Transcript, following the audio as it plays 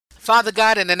Father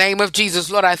God, in the name of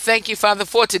Jesus, Lord, I thank you, Father,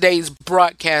 for today's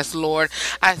broadcast, Lord.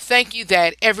 I thank you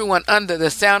that everyone under the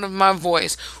sound of my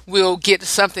voice will get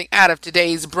something out of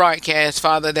today's broadcast,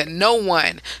 Father, that no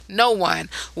one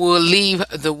will leave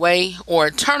the way or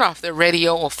turn off their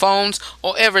radio or phones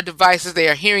or ever devices they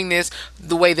are hearing this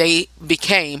the way they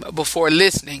became before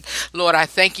listening. Lord, I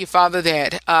thank you, Father,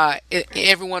 that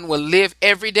everyone will live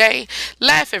every day,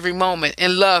 laugh every moment,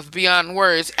 and love beyond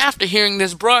words after hearing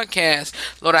this broadcast.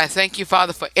 Lord, I thank you,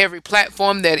 Father, for every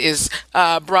platform that is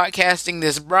broadcasting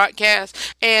this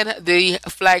broadcast and the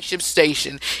flagship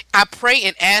station. I pray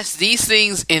and ask these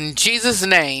things in Jesus'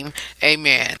 name.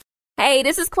 Amen. Hey,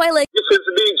 this is Quayla. This is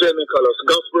DJ Nicholas,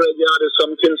 gospel radio artist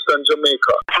from Kingston,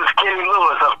 Jamaica. This is Kenny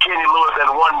Lewis of Kenny Lewis and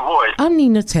One Voice. I'm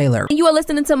Nina Taylor. You are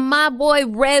listening to my boy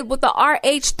Red with the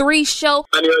RH3 show.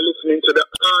 And you're listening to the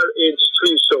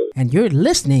RH3 show. And you're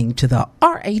listening to the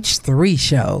RH3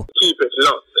 show. Keep it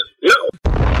locked. Yo!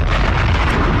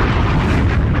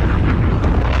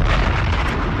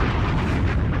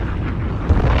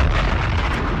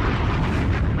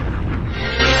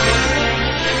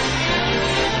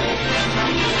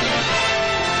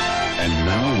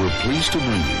 Pleased to bring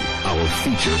you our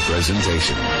feature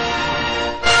presentation. I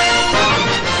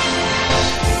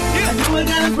know I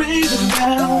gotta bring them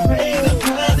down, bring them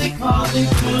cause they call it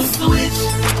to switch.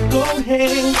 Go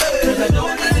ahead, cause I know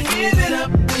I gotta give it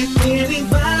up. If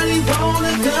anybody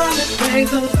wanna come and praise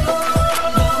the Lord,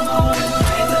 come on and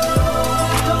praise the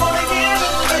Lord. Come on and give it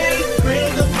away,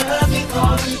 bring them cause they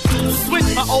call it to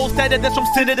switch. My old standard that's from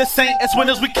sinner to saint. As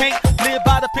winners we can't live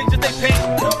by the pictures they paint.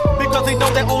 Because they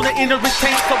know they own the inner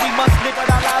restraint. So we must live out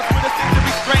our lives with a sense of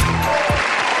restraint.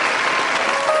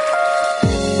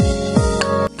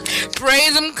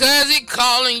 Praise him cause he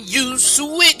calling you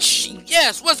switch.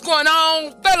 Yes, what's going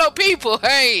on, fellow people?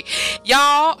 Hey,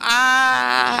 y'all,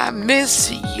 I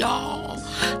miss y'all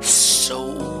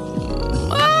so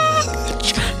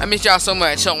much. I miss y'all so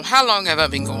much. So how long have I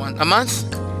been going? A month?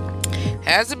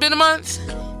 Has it been a month?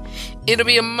 It'll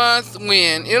be a month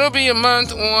when? It'll be a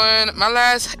month on, my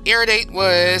last air date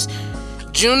was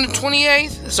June the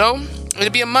 28th. So it'll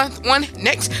be a month on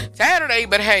next Saturday.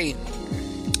 But hey,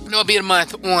 it'll be a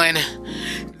month on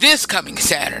this coming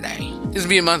Saturday. This will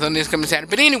be a month on this coming Saturday.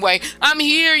 But anyway, I'm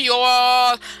here,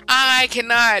 y'all. I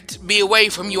cannot be away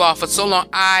from you all for so long.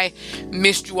 I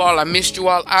missed you all. I missed you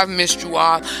all. I've missed you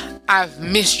all. I've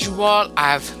missed you all.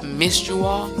 I've missed you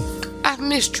all. I've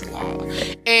missed you all.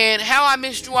 And how I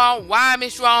missed you all, why I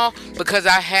missed you all, because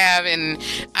I have, and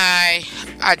I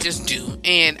just do.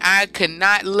 And I could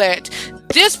not let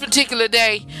this particular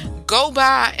day go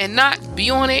by and not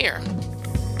be on air.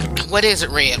 What is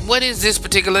it, Red? What is this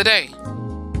particular day?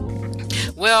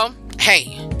 Well,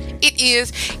 hey,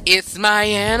 it's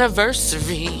my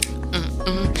anniversary.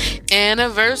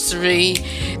 Anniversary.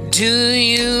 Do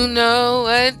you know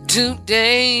what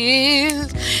today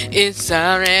is? It's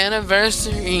our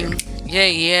anniversary.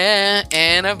 Yeah,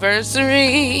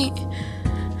 anniversary.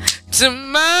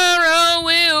 Tomorrow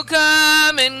will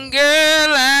come and girl,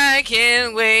 I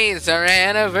can't wait. It's our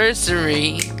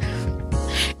anniversary.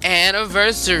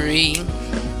 Anniversary.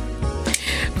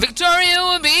 Victoria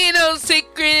will be no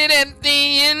secret at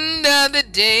the end of the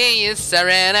day. It's our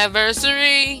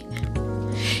anniversary.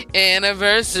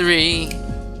 Anniversary.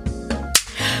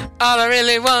 All I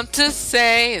really want to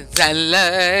say is I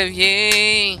love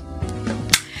you.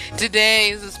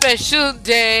 Today's a special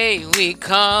day we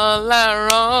call our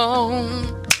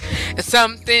own.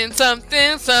 Something,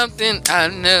 something, something I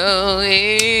know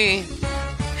it.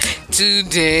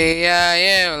 Today I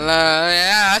am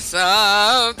loving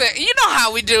something. You know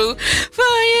how we do. For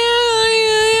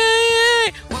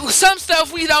you. Some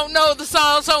stuff we don't know the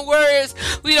song, some words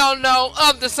we don't know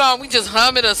of the song. We just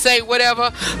hum it or say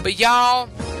whatever. But y'all,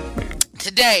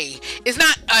 today is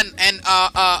not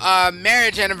a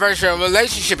marriage anniversary or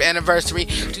relationship anniversary.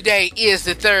 Today is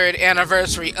the 3rd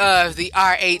anniversary of the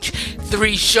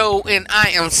RH3 show, and I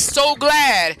am so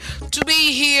glad to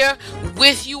be here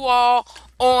with you all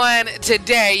on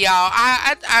today, y'all.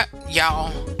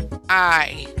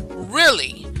 I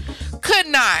really could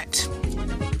not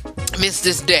miss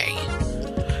this day.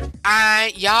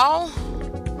 I'm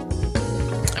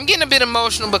getting a bit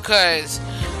emotional because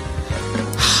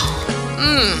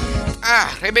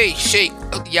baby, shake,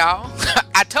 y'all.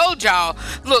 I told y'all,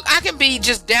 look, I can be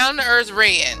just down to earth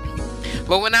Red,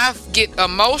 but when I get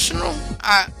emotional,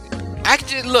 I can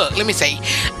just look. Let me say,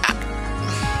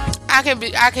 I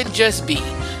can just be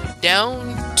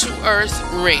down to earth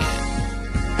Red,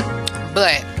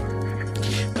 but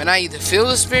when I either feel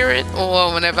the spirit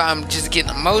or whenever I'm just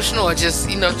getting emotional or just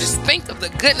think of the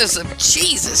goodness of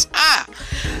Jesus,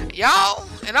 y'all,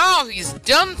 and all he's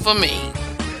done for me.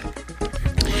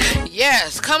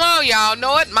 Yes, come on, y'all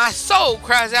know it. My soul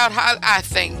cries out how I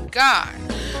thank God,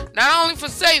 not only for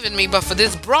saving me, but for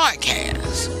this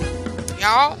broadcast.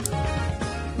 Y'all,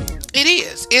 it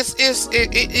is. It's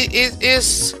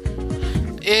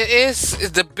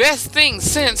the best thing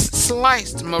since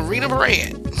sliced marina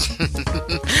bread.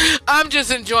 I'm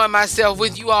just enjoying myself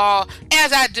with you all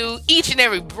as I do each and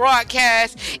every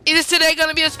broadcast. Is today going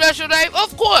to be a special day?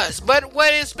 Of course. But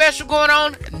what is special going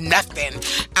on? Nothing.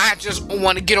 I just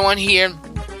want to get on here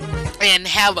and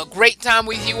have a great time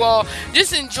with you all.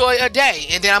 Just enjoy a day.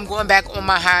 And then I'm going back on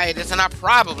my hiatus. And I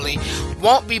probably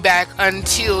won't be back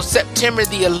until September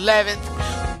the 11th.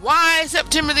 Why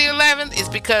September the 11th? Is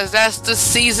because that's the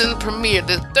season premiere,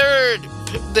 the third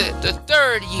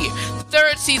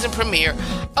season premiere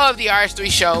of the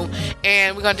RH3 show,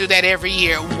 and we're gonna do that every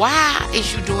year. Why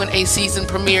is you doing a season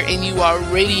premiere in UR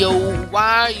Radio?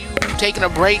 Why are you taking a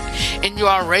break in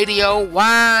UR Radio?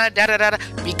 Why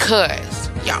Because,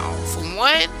 y'all, for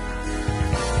one,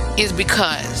 is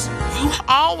because you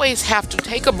always have to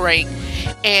take a break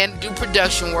and do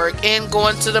production work and go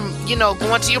into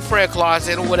your prayer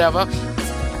closet or whatever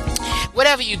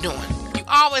you're doing. You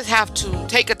always have to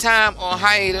take a time or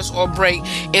hiatus or break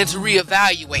and to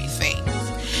reevaluate things.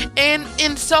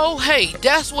 And so, hey,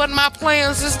 that's what my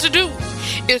plans is to do,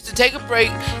 is to take a break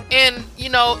and,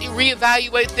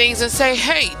 reevaluate things and say,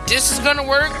 hey, this is going to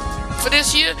work for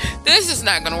this year. This is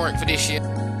not going to work for this year.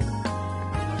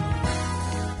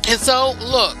 And so,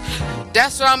 look,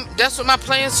 that's what my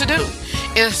plans to do.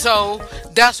 And so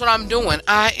that's what I'm doing.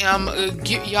 I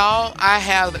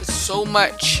have so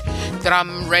much that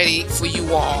I'm ready for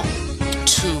you all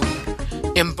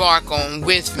to embark on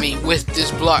with me with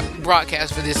this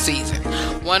broadcast for this season.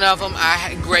 One of them, I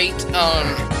had great,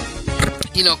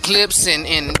 clips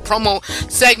and promo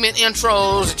segment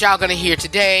intros that y'all gonna hear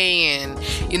today, and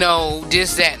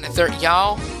this, that, and the third.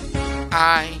 Y'all,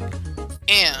 I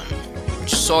am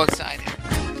so excited.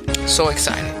 So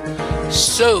excited.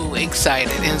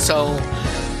 And so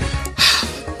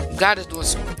God is doing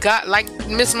like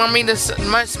Miss Marnita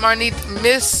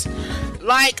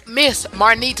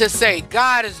say,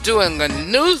 God is doing a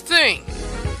new thing.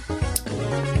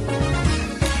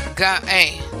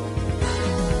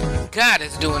 God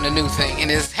is doing a new thing, and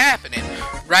it's happening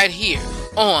right here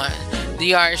on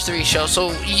the RH3 show.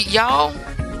 So y'all,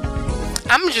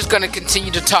 I'm just gonna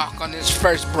continue to talk on this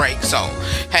first break. So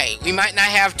hey, we might not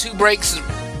have 2 breaks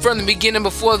from the beginning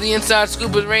before the inside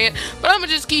scoop is ran, but I'm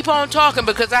gonna just keep on talking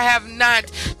because I have not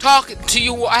talked to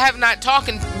you. I have not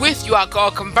talking with you. I'll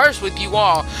converse with you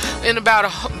all in about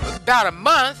a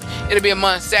month. It'll be a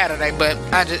month Saturday, but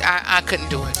I couldn't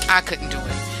do it.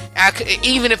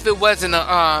 Even if it wasn't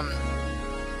my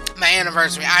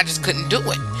anniversary, I just couldn't do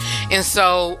it. And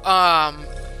so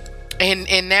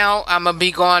and now I'm gonna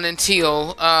be gone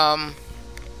until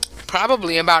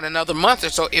probably about another month or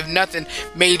so, if nothing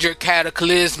major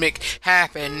cataclysmic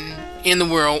happen in the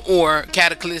world or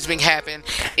cataclysmic happen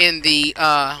in the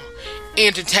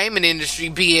entertainment industry,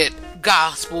 be it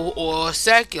gospel or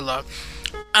secular.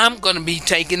 I'm gonna be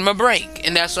taking my break,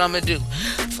 and that's what I'm gonna do.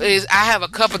 I have a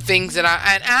couple things that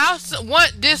I also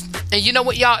want this, and you know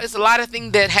what, y'all? It's a lot of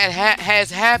things that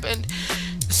has happened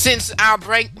since our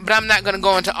break, but I'm not gonna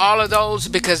go into all of those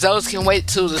because those can wait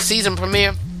till the season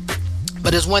premiere. But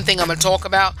there's one thing I'm going to talk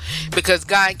about because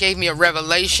God gave me a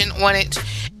revelation on it.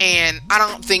 And I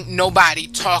don't think nobody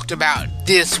talked about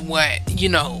this,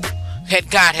 that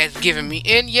God has given me.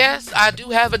 And yes, I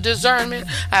do have a discernment.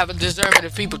 I have a discernment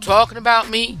of people talking about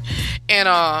me. And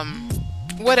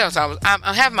what else? I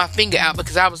have my finger out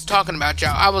because I was talking about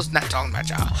y'all. I was not talking about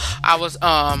y'all. I was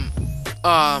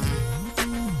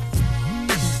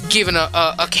giving a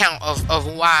account of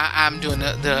why I'm doing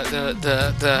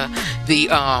the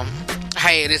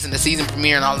hiatus and the season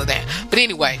premiere and all of that. But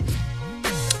anyway,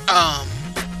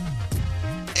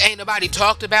 ain't nobody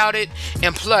talked about it.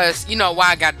 And plus, why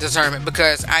I got discernment,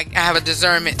 because I have a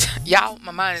discernment. Y'all,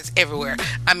 my mind is everywhere.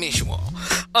 I miss you all.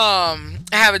 I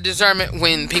have a discernment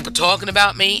when people talking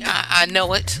about me. I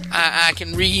know it. I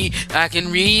can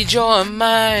read your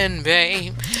mind,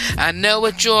 babe. I know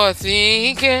what you're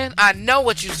thinking. I know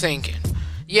what you're thinking.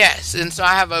 Yes, and so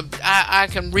I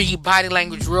can read body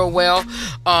language real well.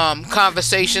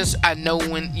 Conversations, I know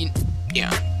when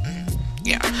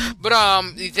But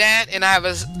that, and I have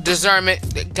a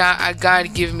discernment.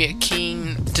 God gave me a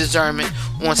keen discernment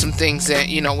on some things that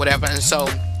whatever, and so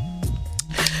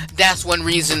that's one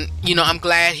reason I'm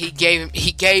glad he gave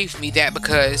me that,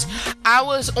 because I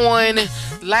was on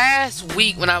last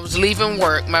week when I was leaving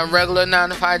work, my regular 9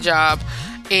 to 5 job,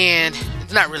 and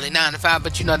not really 9 to 5,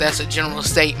 but that's a general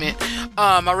statement.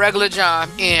 My regular job,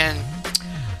 and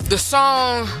the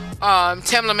song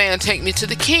Tamla Man, Take Me to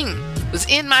the King, was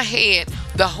in my head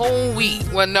the whole week.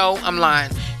 Well, no, I'm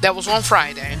lying. That was on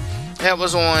Friday. That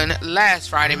was on last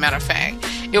Friday, matter of fact.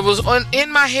 It was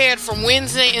in my head from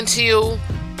Wednesday until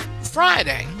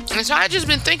Friday. And so I just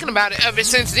been thinking about it ever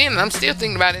since then. And I'm still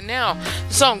thinking about it now.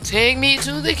 The song Take Me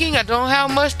to the King, I don't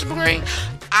have much to bring.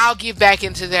 I'll get back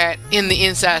into that in the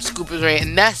Inside Scoop with Red.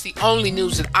 And that's the only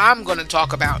news that I'm going to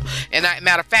talk about. And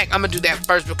matter of fact, I'm going to do that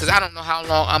first because I don't know how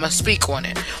long I'm going to speak on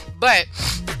it. But,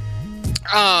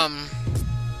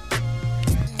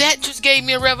 that just gave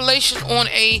me a revelation on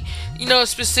a,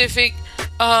 specific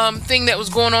thing that was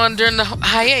going on during the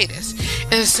hiatus.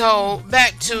 And so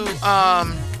back to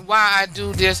why I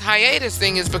do this hiatus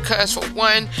thing is because, for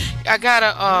one, I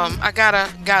gotta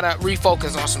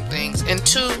refocus on some things, and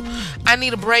 2, I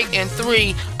need a break, and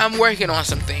 3, I'm working on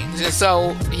some things. And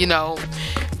so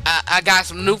I got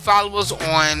some new followers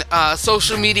on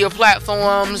social media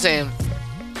platforms, and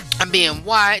I'm being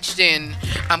watched, and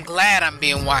I'm glad I'm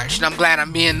being watched, and I'm glad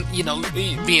I'm being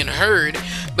heard,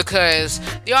 because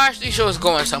the RH3 show is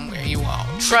going somewhere, you all.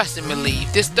 Trust and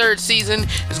believe. This 3rd season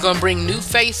is going to bring new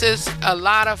faces, a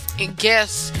lot of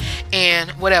guests,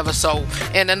 and whatever. So,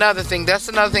 and that's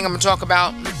another thing I'm going to talk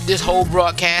about this whole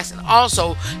broadcast. And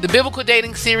also, the Biblical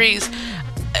Dating series,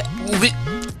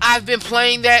 I've been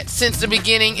playing that since the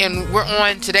beginning, and we're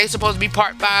on, today's supposed to be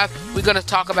part 5. We're going to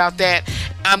talk about that.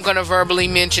 I'm going to verbally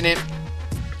mention it.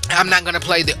 I'm not going to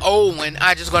play the old one.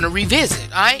 I'm just going to revisit.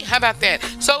 All right? How about that?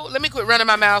 So let me quit running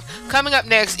my mouth. Coming up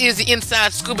next is the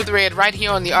Inside Scoop of the Red right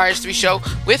here on the RH3 show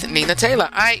with Nina Taylor.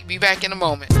 All right? Be back in a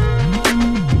moment.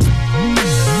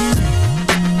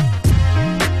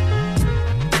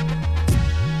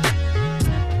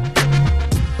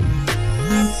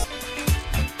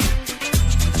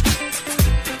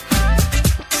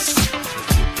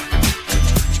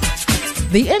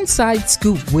 The Inside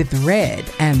Scoop with Red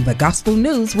and the Gospel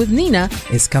News with Nina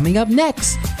is coming up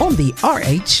next on the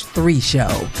RH3 show.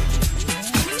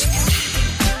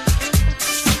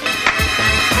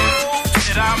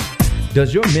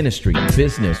 Does your ministry,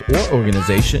 business, or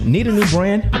organization need a new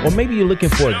brand? Or maybe you're looking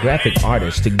for a graphic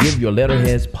artist to give your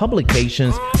letterheads,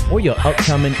 publications, or your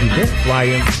upcoming event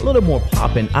flyer a little more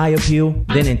pop and eye appeal?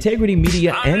 Then Integrity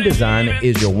Media and Design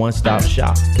is your one-stop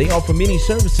shop. They offer many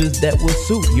services that will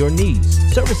suit your needs.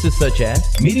 Services such as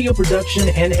media production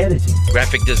and editing,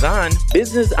 graphic design,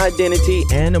 business identity,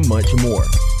 and much more.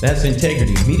 That's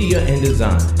Integrity Media and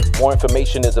Design. More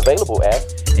information is available at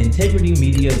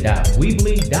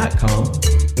integritymedia.weebly.com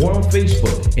or on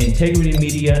Facebook, Integrity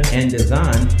Media and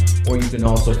Design, or you can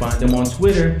also find them on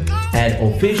Twitter at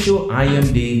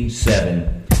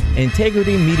officialimd7.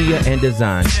 Integrity Media and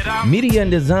Design. Media and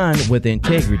design with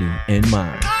integrity in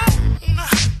mind.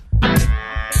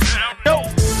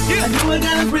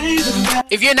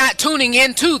 If you're not tuning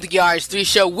into the RH3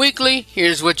 show weekly,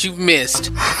 here's what you've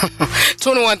missed.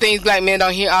 21 things black men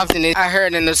don't hear often. I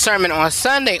heard in the sermon on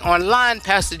Sunday online,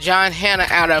 Pastor John Hanna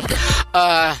out of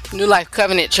New Life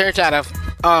Covenant Church out of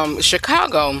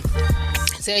Chicago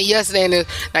said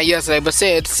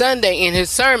said Sunday in his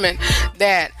sermon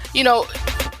that,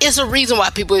 it's a reason why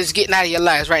people is getting out of your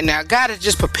lives right now. God is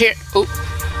just preparing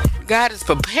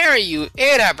you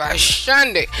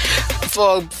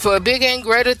for bigger and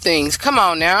greater things. Come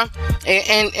on now.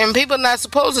 And people are not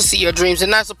supposed to see your dreams. They're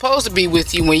not supposed to be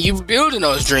with you when you're building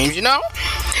those dreams,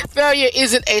 Failure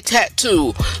isn't a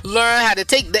tattoo. Learn how to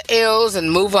take the L's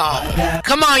and move on.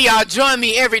 Come on, y'all. Join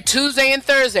me every Tuesday and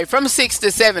Thursday from 6 to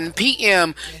 7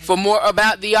 p.m. For more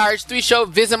about the RH3 Show,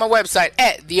 visit my website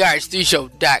at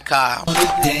therh3show.com. Don't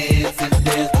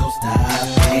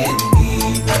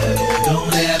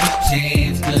have a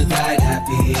chance, 'cause I got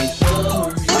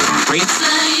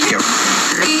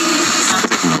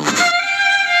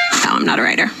No, I'm not a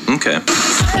writer. Okay.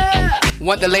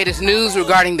 Want the latest news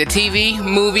regarding the TV,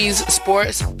 movies,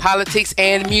 sports, politics,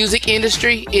 and music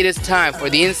industry? It is time for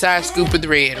the Inside Scoop with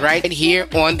Red right here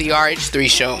on the RH3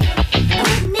 Show.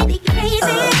 Wouldn't it be crazy?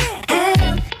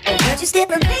 Would you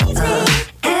still amaze me?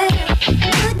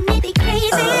 Wouldn't it be crazy?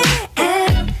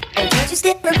 Would you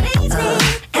still amaze me?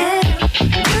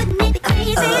 Wouldn't it be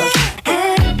crazy?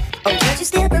 Would you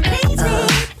still amaze me?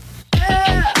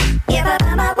 If I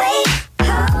find my way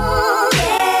home,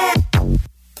 yeah.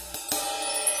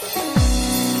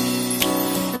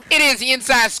 It is the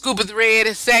Inside Scoop with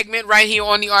Red segment right here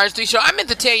on the RH3 Show. I meant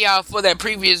to tell y'all for that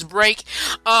previous break,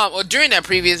 or during that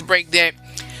previous break, that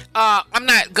I'm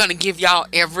not gonna give y'all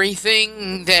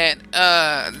everything that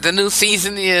the new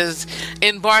season is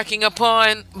embarking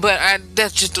upon, but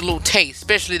that's just a little taste,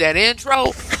 especially that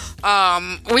intro.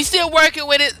 We still working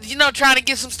with it, trying to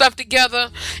get some stuff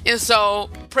together. And so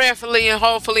prayerfully and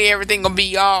hopefully everything will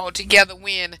be all together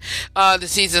when the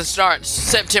season starts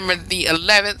September the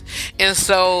 11th. And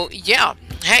so, yeah,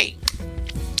 hey,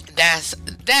 that's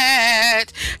that,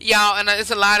 y'all. And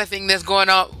it's a lot of things that's going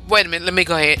on. Wait a minute, let me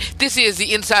go ahead. This is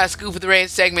the Inside Scoop with the Red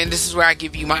segment. This is where I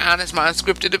give you my honest, my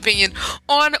unscripted opinion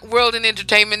on world and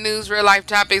entertainment news, real life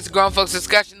topics, grown folks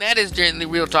discussion. That is during the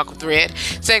Real Talk with Red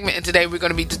segment. And today we're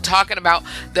going to be talking about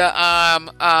the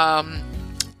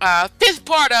fifth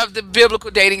part of the biblical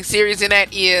dating series, and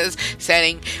that is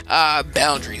setting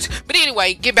boundaries. But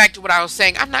anyway, get back to what I was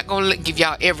saying. I'm not going to give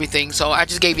y'all everything, so I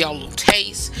just gave y'all a little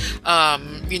taste,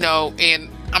 and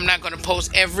I'm not going to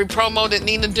post every promo that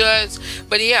Nina does,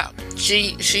 but yeah,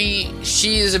 she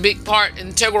is a big part,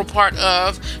 integral part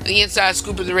of the Inside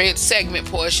Scoop of the Red segment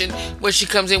portion, where she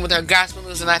comes in with her gospel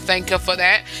news, and I thank her for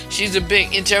that. She's a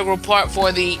big integral part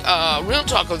for the Real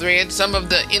Talk of the Red. Some of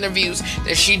the interviews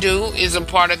that she do is a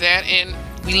part of that, and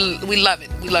we love it.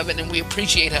 We love it, and we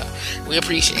appreciate her.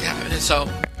 And so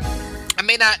I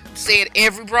may not say it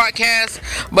every broadcast,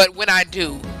 but when I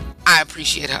do, I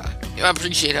appreciate her.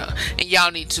 And y'all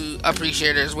need to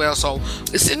appreciate her as well. So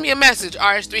send me a message,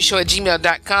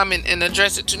 rs3show@gmail.com, and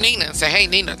address it to Nina and say, hey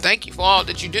Nina, thank you for all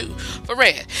that you do for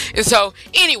Red. And so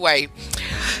anyway,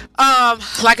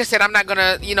 like I said, I'm not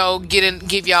gonna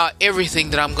give y'all everything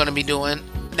that I'm gonna be doing.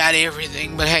 Not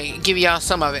everything, but hey, give y'all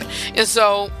some of it. And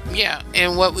so, yeah,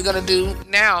 and what we're going to do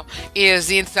now is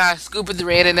the Inside Scoop of the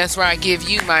Red, and that's where I give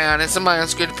you my honest and my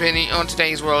unscripted opinion on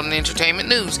today's world and entertainment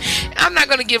news. I'm not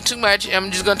going to give too much.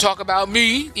 I'm just going to talk about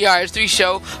me, the RS3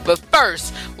 show. But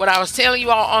first, what I was telling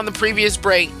you all on the previous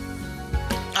break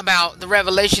about the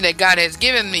revelation that God has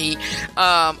given me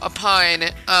upon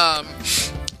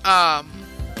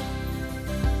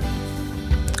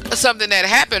something that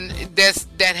happened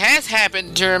that has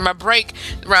happened during my break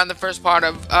around the first part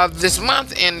of this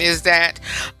month, and is that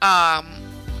I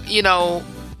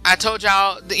told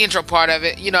y'all the intro part of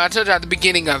it. I told y'all the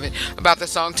beginning of it about the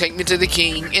song Take Me to the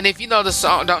King. And if you know the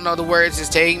song, don't know the words, it's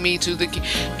Take Me to the King.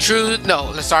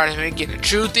 Let's start again.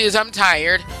 Truth is I'm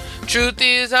tired. Truth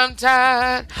is I'm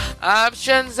tired.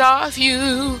 Options are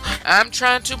few. I'm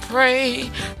trying to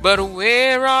pray, but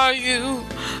where are you?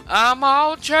 I'm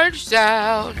all churched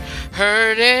out,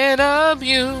 hurt and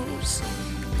abused.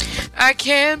 I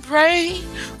can't pray,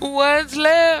 what's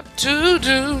left to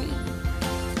do?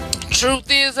 Truth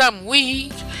is I'm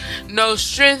weak, no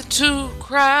strength to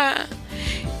cry,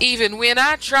 even when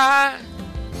I try.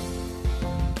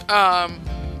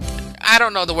 I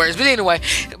don't know the words, but anyway.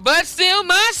 But still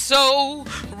my soul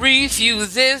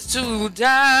refuses to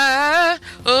die.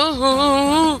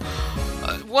 Ooh.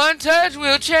 One touch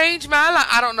will change my life.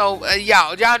 I don't know,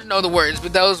 y'all know the words,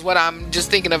 but those what I'm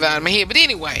just thinking about in my head. But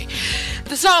anyway,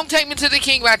 the song Take Me to the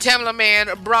King by Tamla Mann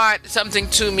brought something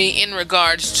to me in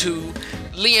regards to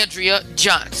Leandria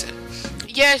Johnson.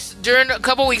 Yes, during a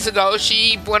couple weeks ago,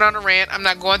 she went on a rant. I'm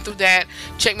not going through that.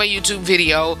 Check my YouTube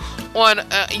video on,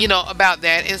 about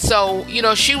that. And so,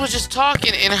 she was just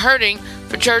talking and hurting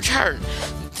for church hurt.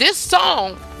 This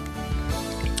song,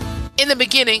 in the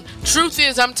beginning, truth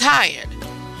is I'm tired.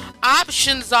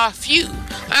 Options are few.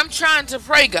 I'm trying to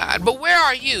pray, God, but where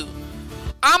are you?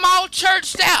 I'm all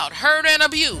churched out, hurt and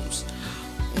abused.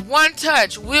 One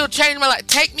touch will change my life.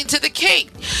 Take me to the King.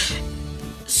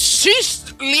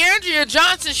 Leandria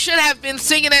Johnson should have been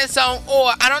singing that song,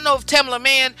 or I don't know if Tamla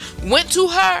Mann went to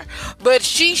her, but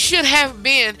she should have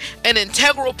been an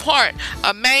integral part,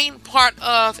 a main part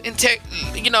of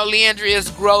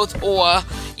Leandria's growth, or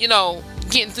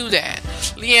getting through that.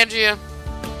 Leandria,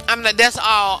 that's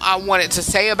all I wanted to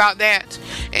say about that,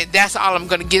 and that's all I'm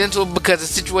going to get into, because the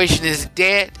situation is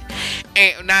dead,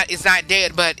 and it's not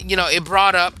dead, but it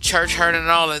brought up church hurt and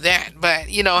all of that. But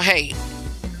hey,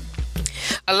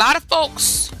 a lot of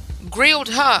folks grilled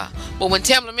her, but when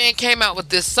Tamla Mann came out with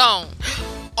this song,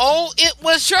 it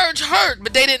was church hurt,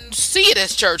 but they didn't see it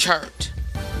as church hurt.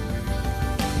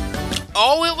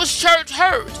 It was church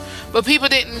hurt, but people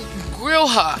didn't grill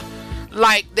her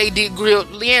like they did grill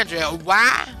Leandria.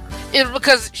 Why? It's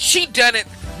because she done it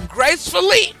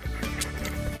gracefully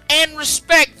and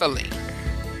respectfully.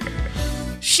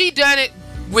 She done it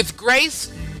with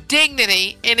grace,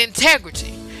 dignity, and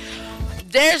integrity.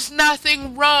 There's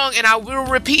nothing wrong, and I will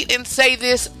repeat and say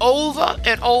this over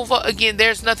and over again,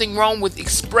 there's nothing wrong with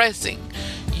expressing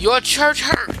your church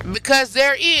hurt, because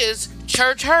there is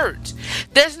church hurt.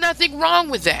 There's nothing wrong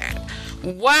with that.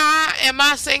 Why am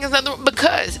I saying it's nothing?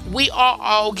 Because we are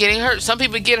all getting hurt. Some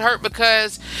people get hurt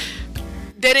because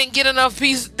they didn't get enough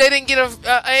piece. They didn't get an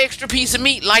extra piece of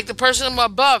meat like the person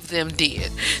above them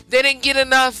did. They didn't get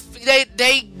enough.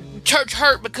 They church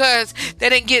hurt because they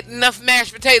didn't get enough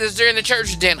mashed potatoes during the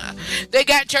church dinner. They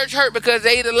got church hurt because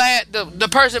the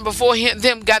person before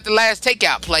them got the last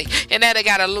takeout plate, and now they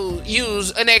gotta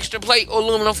use an extra plate, or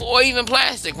aluminum foil, or even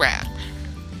plastic wrap.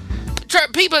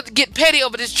 People get petty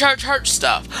over this church hurt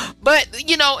stuff, but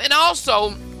and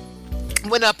also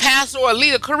when a pastor or a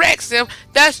leader corrects them,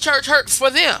 that's church hurt for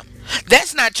them.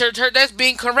 That's not church hurt. That's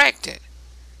being corrected.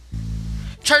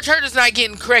 Church hurt is not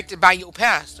getting corrected by your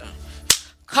pastor.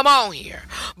 Come on here.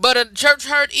 But a church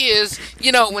hurt is,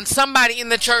 when somebody in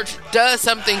the church does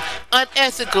something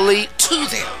unethically to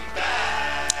them.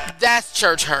 That's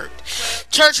church hurt.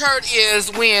 Church hurt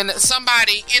is when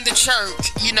somebody in the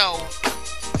church,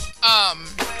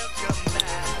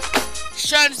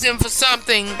 shuns them for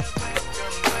something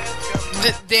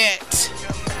that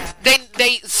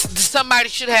somebody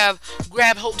should have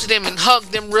grabbed hold to them and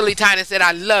hugged them really tight and said,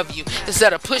 "I love you,"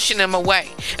 instead of pushing them away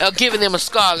or giving them a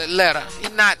scarlet letter.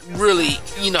 Not really,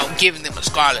 giving them a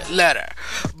scarlet letter,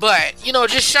 but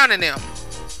just shunning them.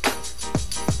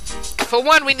 For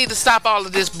one, we need to stop all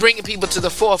of this bringing people to the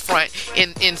forefront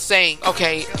in saying,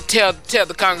 okay, tell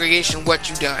the congregation what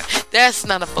you've done. That's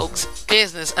none of folks'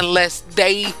 business unless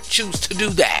they choose to do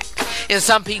that. And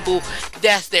some people,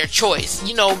 that's their choice.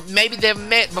 Maybe they've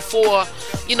met before,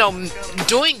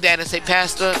 doing that and say,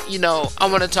 "Pastor, I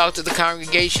want to talk to the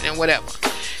congregation," and whatever.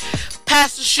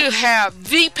 Pastor should have,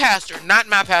 the pastor, not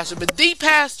my pastor, but the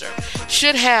pastor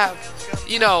should have,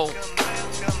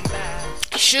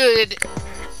 should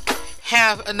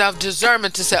have enough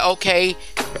discernment to say, okay,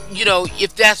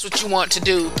 if that's what you want to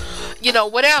do,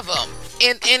 whatever.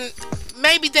 And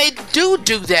maybe they do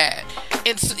that.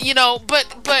 And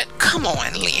but come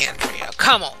on, Leandria,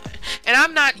 come on. And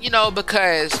I'm not,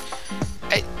 because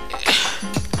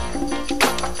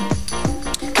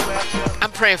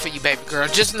I'm praying for you, baby girl.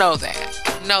 Just know that,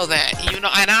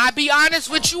 and I'll be honest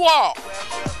with you all.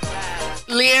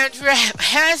 Leandria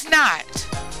has not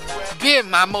been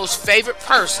my most favorite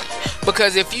person,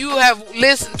 because if you have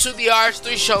listened to the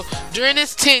RH3 show during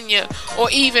his tenure, or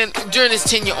even during his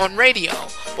tenure on radio,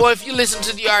 or if you listen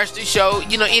to the RH3 show,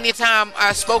 anytime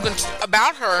I've spoken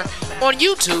about her on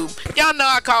YouTube, y'all know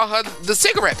I call her the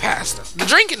cigarette pastor, the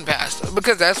drinking pastor,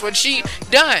 because that's what she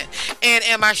done. And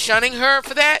am I shunning her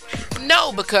for that?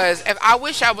 No, because if I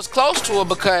wish I was close to her,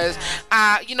 because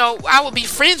I would be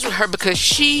friends with her, because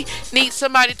she needs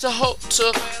somebody to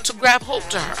grab hold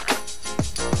to her.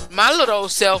 My little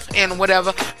old self and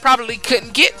whatever probably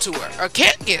couldn't get to her or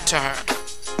can't get to her.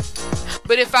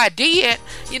 But if I did,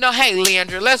 hey,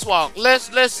 Leandra, let's walk. Let's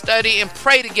study and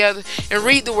pray together and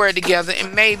read the word together.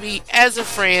 And maybe as a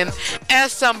friend,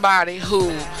 as somebody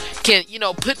who can,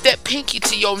 put that pinky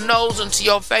to your nose and to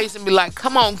your face and be like,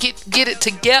 come on, get it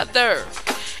together.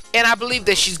 And I believe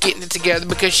that she's getting it together,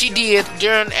 because she did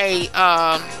during a,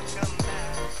 I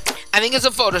think it's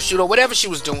a photo shoot or whatever she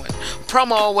was doing,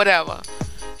 promo or whatever.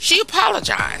 She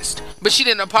apologized, but she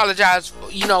didn't apologize,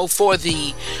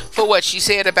 for what she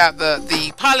said about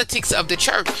the politics of the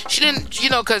church. She didn't,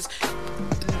 because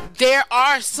there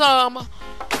are some,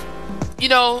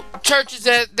 churches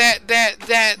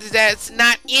that's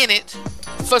not in it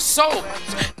for souls,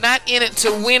 not in it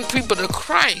to win people to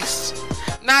Christ,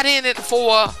 not in it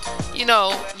for,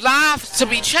 lives to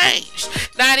be changed,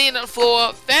 not in it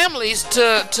for families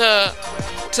to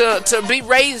be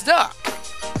raised up.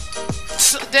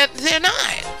 That they're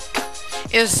not.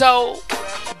 And so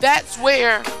that's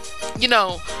where,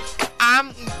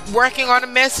 I'm working on a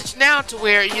message now to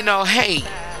where, hey,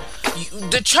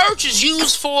 the church is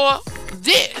used for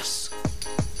this.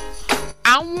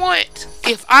 I want,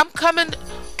 if I'm coming,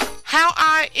 how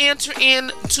I enter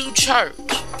into church,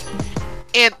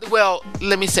 and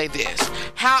let me say this,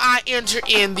 how I enter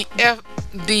in the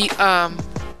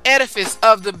edifice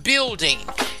of the building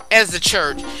as the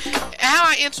church, how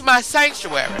I enter my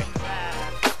sanctuary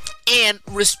and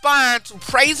respond to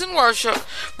praise and worship,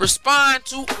 respond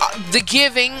to the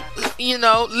giving,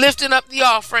 lifting up the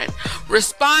offering,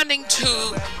 responding to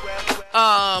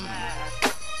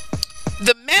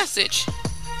the message,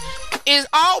 is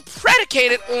all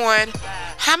predicated on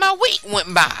how my week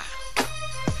went by.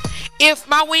 If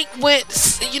my week went,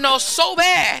 so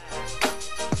bad,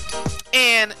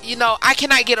 and, I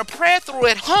cannot get a prayer through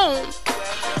at home,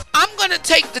 I'm going to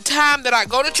take the time that I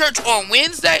go to church on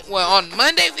on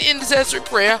Monday for intercessory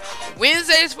prayer,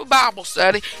 Wednesdays for Bible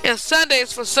study, and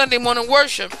Sundays for Sunday morning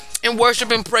worship, and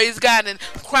worship and praise God and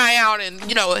cry out and,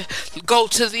 go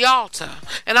to the altar.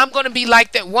 And I'm going to be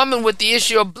like that woman with the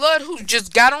issue of blood who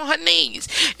just got on her knees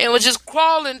and was just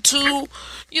crawling to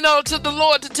the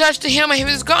Lord to touch the hem of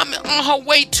his garment, on her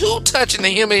way to touching the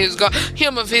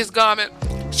hem of his garment.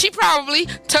 She probably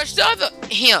touched other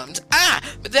hymns.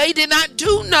 But they did not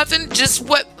do nothing. Just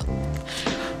what?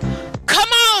 Come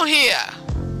on here.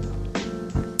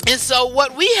 And so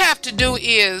what we have to do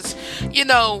is,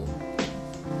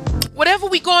 whatever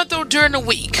we're going through during the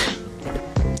week,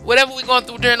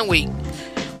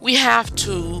 we have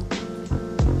to,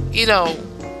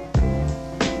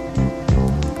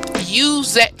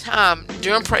 use that time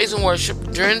during praise and worship,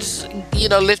 during,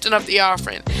 lifting up the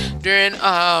offering, during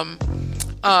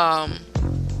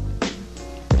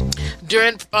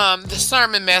the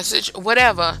sermon message,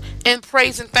 whatever, and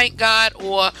praise and thank God,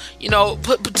 or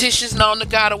put petitions on to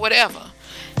God or whatever.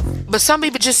 But some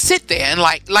people just sit there and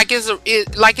it is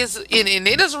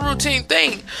a routine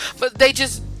thing, but they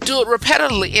just do it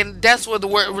repetitively, and that's where the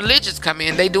word religious come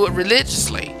in. They do it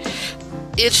religiously.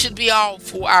 It should be all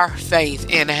for our faith,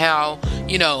 and how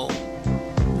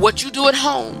what you do at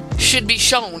home should be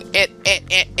shown at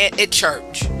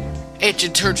church, at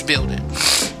your church building.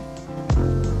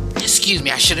 Excuse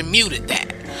me, I should have muted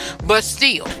that. But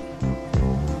still,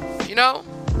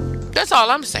 that's all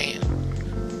I'm saying.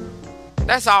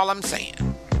 That is all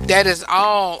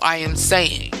I am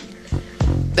saying.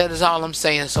 That is all I'm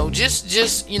saying. So just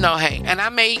hey, and I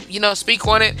may, speak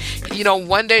on it,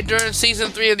 one day during season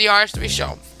 3 of the RH3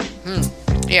 show.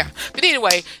 Yeah. But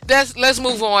anyway, let's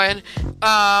move on.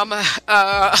 That's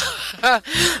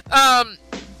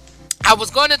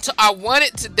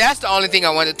the only thing I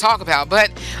wanted to talk about.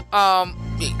 But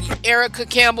Erica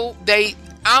Campbell,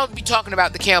 I'll be talking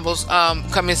about the Campbells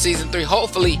coming season 3.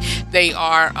 Hopefully they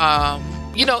are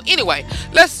anyway,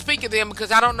 let's speak of them,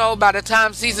 because I don't know, by the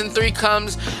time season 3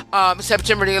 comes,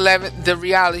 September the 11th, the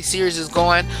reality series is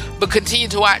going. But continue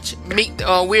to watch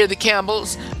We're the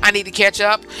Campbells. I need to catch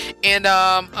up, and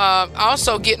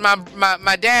also get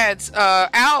my dad's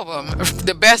album,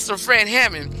 The Best of Fred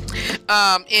Hammond.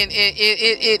 And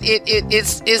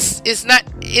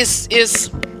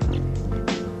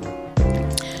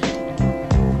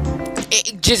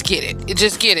just get it.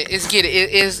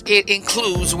 It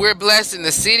includes We're Blessed in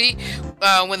the City.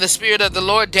 When the Spirit of the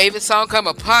Lord, David's song, come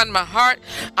upon my heart,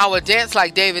 I will dance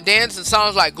like David danced, and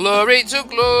songs like Glory to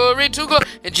Glory to Glory,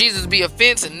 and Jesus be a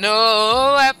fence, and No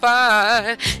I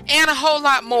find, and a whole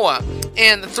lot more,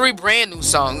 and 3 brand new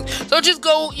songs. So just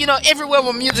go, everywhere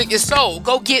where music is sold,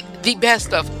 go get the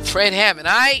best of Fred Hammond.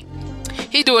 Alright?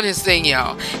 He doing his thing,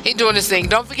 y'all. He doing his thing.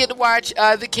 Don't forget to watch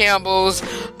the Campbells.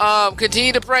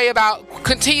 Continue to pray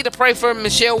for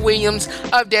Michelle Williams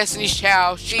of Destiny's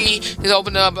Child. She is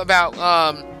opening up about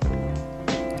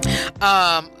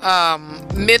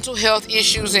mental health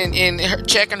issues, and her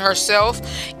checking herself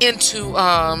into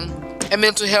a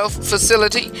mental health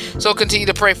facility. So continue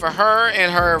to pray for her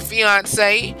and her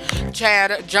fiance,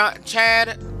 Chad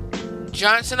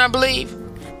Johnson, I believe.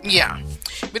 Yeah.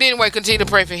 But anyway, continue to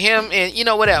pray for him, and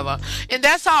whatever. And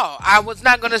that's all. I was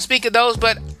not going to speak of those,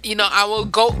 but I will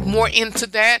go more into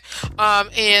that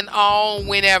and all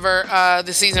whenever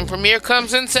the season premiere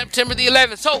comes in September the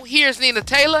 11th. So here's Nina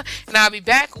Taylor, and I'll be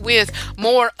back with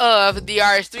more of the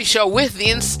RH3 show with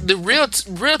the real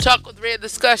Talk with Red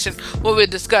discussion, where we're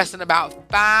discussing about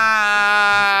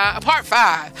part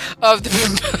 5 of the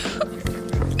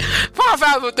Part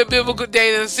 5 of the Biblical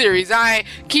Dating Series. I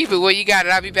keep it where you got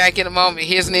it. I'll be back in a moment.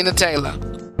 Here's Nina Taylor.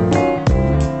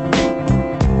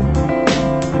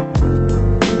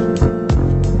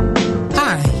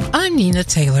 Hi, I'm Nina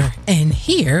Taylor, and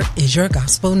here is your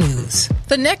gospel news.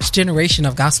 The next generation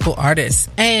of gospel artists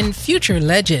and future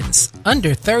legends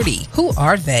under 30. Who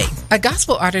are they? A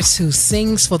gospel artist who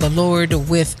sings for the Lord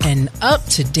with an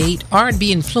up-to-date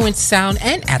R&B influenced sound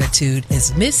and attitude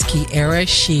is Miss Kiara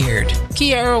Sheard.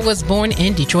 Kiara was born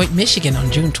in Detroit, Michigan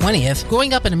on June 20th.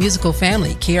 Growing up in a musical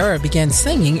family, Kiara began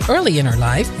singing early in her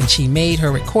life, and she made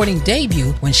her recording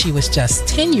debut when she was just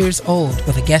 10 years old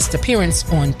with a guest appearance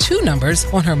on 2 numbers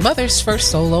on her mother's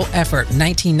first solo effort,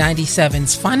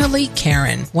 1997's Finally Karen.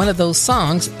 One of those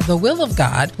songs, The Will of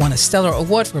God, won a Stellar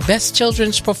Award for Best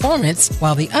Children's Performance,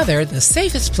 while the other, The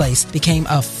Safest Place, became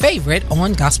a favorite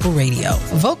on gospel radio.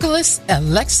 Vocalist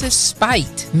Alexis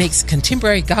Spite makes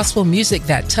contemporary gospel music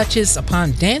that touches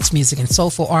upon dance music and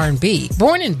soulful R&B.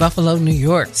 Born in Buffalo, New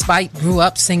York, Spite grew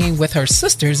up singing with her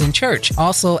sisters in church.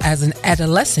 Also, as an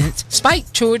adolescent,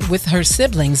 Spite toured with her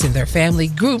siblings in their family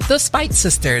group, the Spite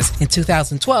Sisters. In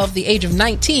 2012, the age of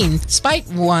 19, Spite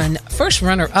won first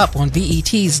runner-up on BET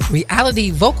BET's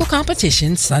reality vocal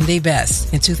competition, Sunday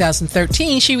Best. In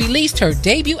 2013, she released her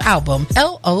debut album,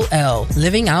 LOL,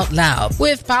 Living Out Loud.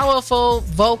 With powerful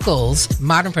vocals,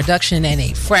 modern production, and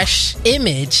a fresh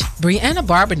image, Brianna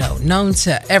Barbineau, known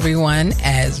to everyone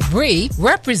as Bri,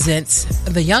 represents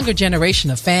the younger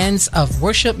generation of fans of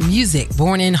worship music.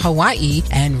 Born in Hawaii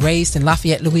and raised in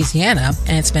Lafayette, Louisiana,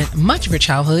 and spent much of her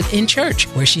childhood in church,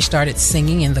 where she started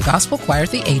singing in the gospel choir at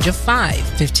the age of 5.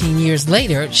 15 years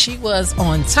later, she was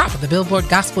on top of the Billboard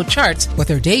gospel charts with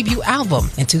her debut album.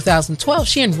 In 2012,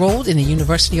 she enrolled in the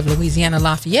University of Louisiana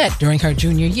Lafayette. During her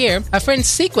junior year, a friend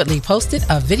secretly posted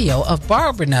a video of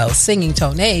Barbineau singing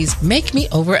Tonay's Make Me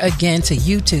Over Again to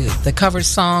YouTube. The cover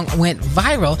song went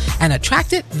viral and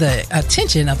attracted the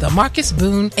attention of the Marcus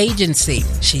Boone Agency.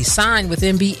 She signed with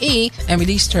MBE and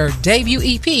released her debut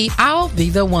EP, I'll Be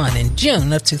the One, in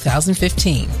June of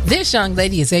 2015. This young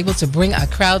lady is able to bring a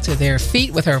crowd to their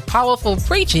feet with her powerful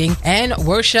preaching, and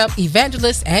worship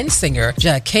evangelist and singer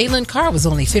Jacqueline Carr was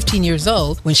only 15 years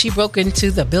old when she broke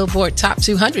into the Billboard Top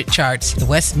 200 charts. The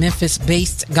West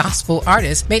Memphis-based gospel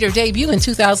artist made her debut in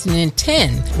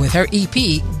 2010 with her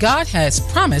EP, God Has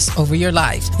Promise Over Your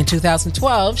Life. In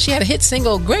 2012, she had a hit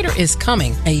single, Greater Is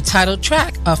Coming, a title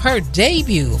track of her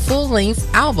debut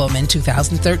full-length album in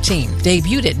 2013.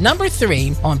 Debuted at number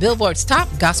 3 on Billboard's Top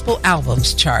Gospel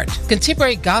Albums chart.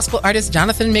 Contemporary gospel artist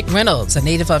Jonathan McReynolds, a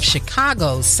native of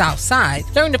Chicago's South Side,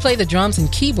 learned to play the drums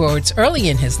and keyboards early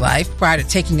in his life prior to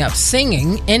taking up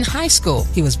singing in high school.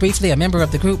 He was briefly a member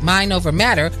of the group Mind Over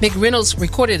Matter. McReynolds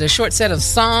recorded a short set of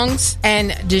songs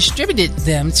and distributed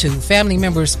them to family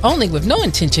members only, with no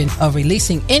intention of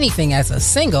releasing anything as a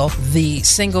single. The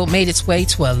single made its way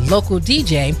to a local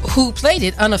DJ who played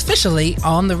it unofficially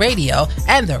on the radio,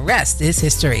 and the rest is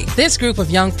history. This group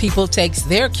of young people takes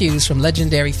their cues from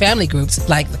legendary family groups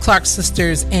like the Clark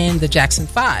Sisters and the Jackson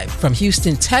 5. From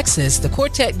Houston, Texas, the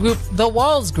quartet group The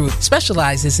Walls Group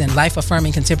specializes in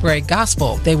life-affirming contemporary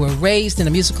gospel. They were raised in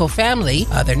a musical family.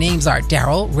 Their names are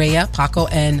Daryl, Rhea, Paco,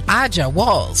 and Aja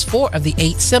Walls, 4 of the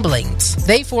 8 siblings.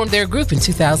 They formed their group in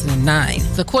 2009.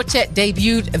 The quartet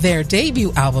debuted their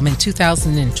debut album in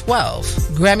 2012.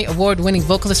 Grammy Award-winning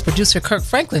vocalist-producer Kirk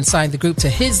Franklin signed the group to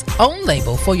his own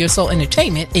label, For Your Soul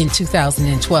Entertainment, in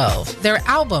 2012. Their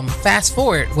album, Fast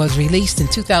Forward, was released in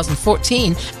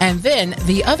 2014, and then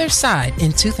The Other Side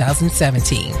in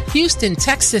 2017. Houston,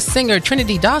 Texas singer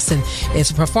Trinity Dawson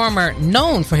is a performer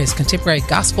known for his contemporary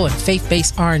gospel and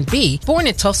faith-based R&B. Born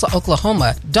in Tulsa,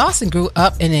 Oklahoma, Dawson grew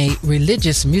up in a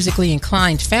religious, musically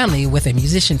inclined family with a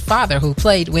musician father who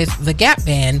played with the Gap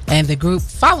Band and the group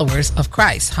Followers of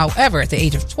Christ. However, at the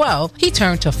age of 12, he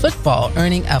turned to football,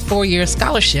 earning a 4-year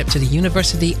scholarship to the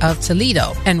University of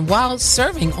Toledo. And while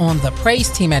serving on the praise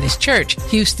team at his church,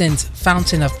 Houston's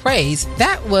Fountain of Praise,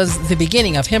 that was the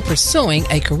beginning of him pursuing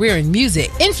a career in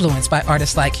music. Influenced by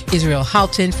artists like Israel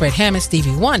Houghton, Fred Hammond,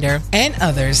 Stevie Wonder, and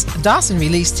others, Dawson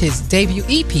released his debut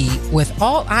EP with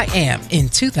All I Am in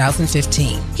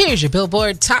 2015. Here's your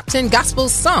Billboard Top 10 Gospel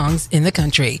Songs in the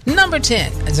Country. Number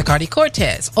 10, Zacardi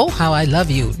Cortez, Oh How I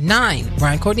Love You. 9,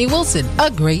 Brian Courtney Wilson,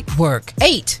 A Great Work.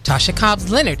 8, Tasha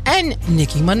Cobbs Leonard and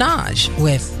Nicki Minaj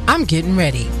with I'm Getting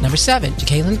Ready. Number 7,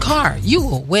 Jacqueline Carr, You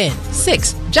Will Win.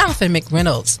 6, Jonathan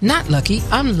McReynolds, Not Lucky,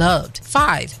 I'm Loved.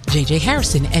 5, J.J.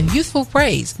 Harrison and Youthful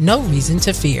Praise, No Reason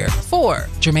to Fear. 4,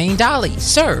 Jermaine Dolly,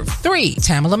 Serve. 3,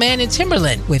 Tamala Mann and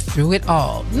Timberland with Through It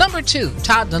All. Number 2,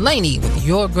 Todd Delaney with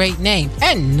Your Great Name.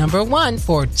 And number 1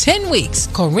 for 10 weeks,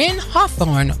 Corinne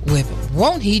Hawthorne with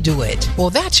Won't He Do It. Well,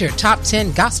 that's your top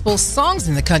 10 gospel songs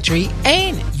in the country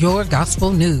and your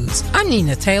gospel news. I'm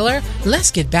Nina Taylor.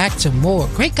 Let's get back to more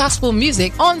great gospel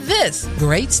music on this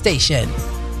great station.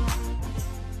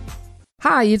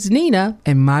 Hi, it's Nina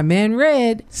and my man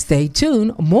Red. Stay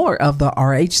tuned. More of the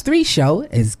RH3 show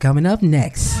is coming up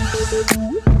next.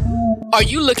 Are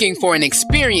you looking for an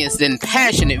experienced and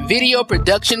passionate video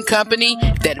production company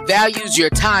that values your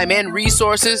time and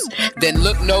resources? Then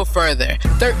look no further.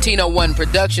 1301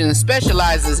 Productions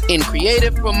specializes in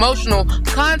creative promotional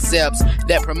concepts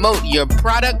that promote your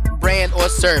product, brand, or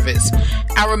service.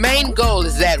 Our main goal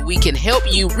is that we can help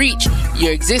you reach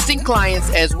your existing clients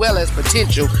as well as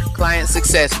potential clients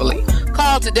successfully.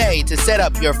 Call today to set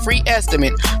up your free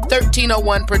estimate.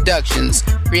 1301 Productions,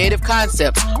 creative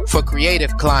concepts for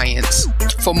creative clients.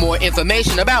 For more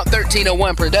information about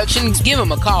 1301 Productions, give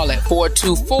them a call at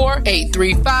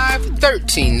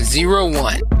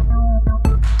 424-835-1301.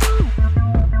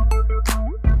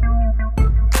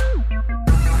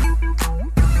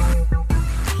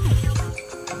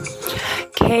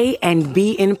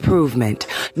 A&B Improvement.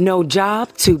 No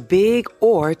job too big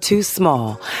or too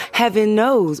small. Heaven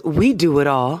knows we do it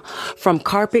all. From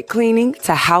carpet cleaning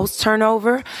to house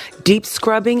turnover, deep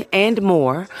scrubbing, and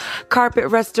more. Carpet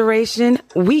restoration,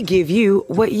 we give you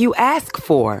what you ask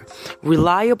for.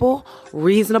 Reliable,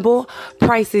 reasonable,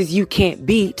 prices you can't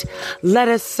beat. Let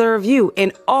us serve you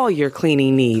in all your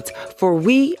cleaning needs, for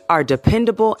we are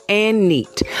dependable and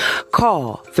neat.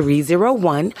 Call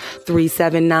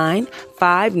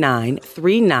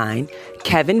 301-379-5939.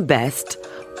 Kevin Best,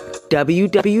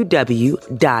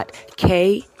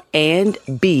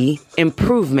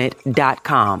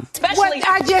 www.kandbimprovement.com. What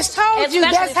I just told you,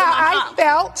 that's how I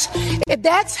felt.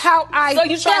 That's how I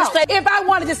felt. If I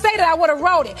wanted to say that, I would have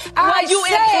wrote it.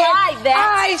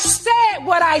 I said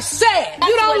what I said.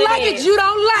 You don't like it, you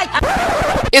don't like it.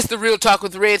 It's the Real Talk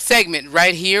with Red segment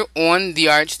right here on the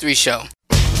RH3 Show.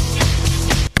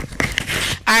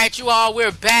 Alright, you all,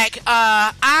 we're back.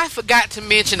 I forgot to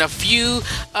mention a few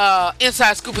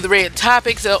inside scoop of the red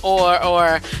topics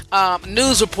or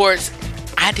news reports.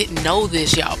 I didn't know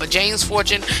this, y'all, but James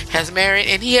Fortune is married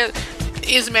and he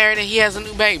has a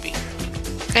new baby.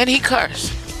 And he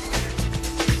cursed.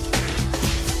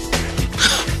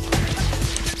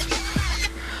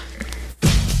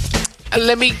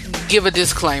 Let me give a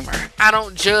disclaimer. I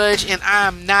don't judge and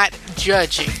I'm not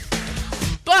judging.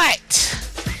 But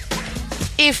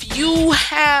if you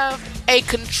have a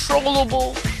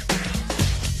controllable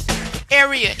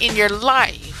area in your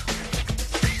life,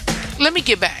 let me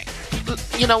get back.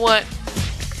 You know what?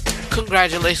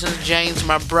 Congratulations, James,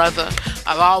 my brother.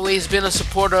 I've always been a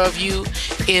supporter of you.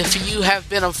 If you have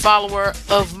been a follower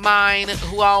of mine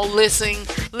who all listening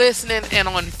and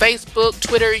on Facebook,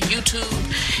 Twitter, YouTube,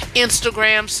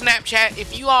 Instagram, Snapchat,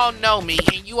 if you all know me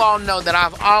and you all know that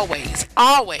I've always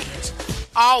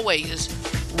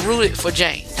rooted for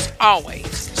James.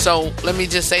 Always. So let me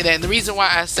just say that. And the reason why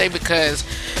I say because,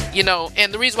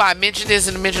 and the reason why I mentioned this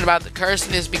and mentioned about the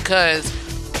cursing is because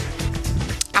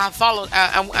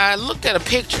I looked at a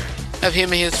picture of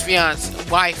him and his fiancée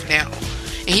wife now.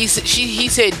 And he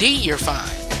said, D, you're fine.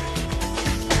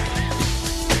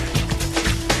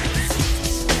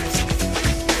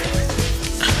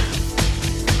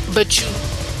 But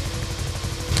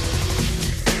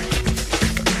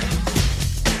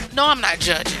no, I'm not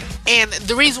judging. And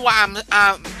the reason why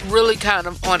I'm really kind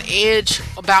of on edge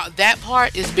about that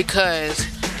part is because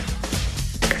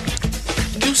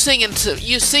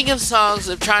you're singing songs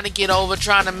of trying to get over,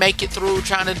 trying to make it through,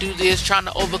 trying to do this, trying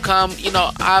to overcome,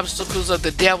 obstacles of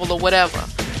the devil or whatever.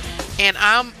 And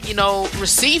I'm,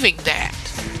 receiving that.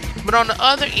 But on the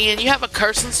other end, you have a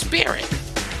cursing spirit.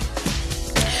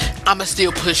 I'ma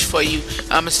still push for you.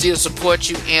 I'ma still support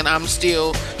you, and I'm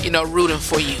still, rooting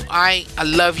for you. I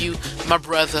love you, my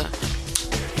brother.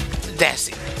 That's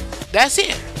it. That's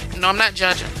it. No, I'm not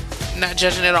judging. Not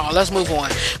judging at all. Let's move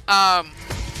on.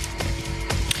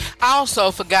 I also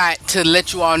forgot to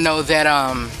let you all know that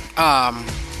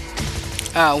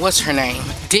what's her name?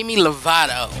 Demi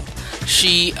Lovato.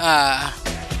 She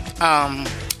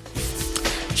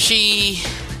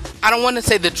I don't want to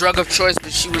say the drug of choice,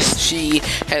 but she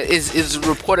is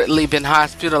reportedly been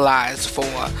hospitalized for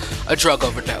a drug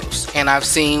overdose. And I've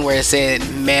seen where it said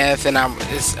meth, and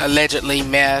it's allegedly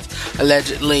meth,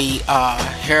 allegedly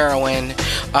heroin.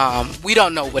 We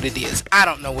don't know what it is. I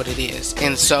don't know what it is.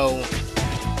 And so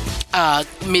not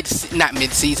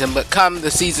mid-season, but come the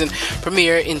season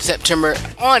premiere on September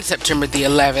the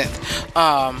 11th,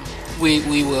 we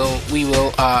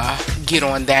will get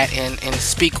on that and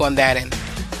speak on that and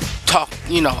talk,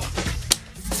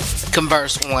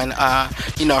 converse on,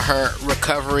 her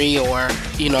recovery, or,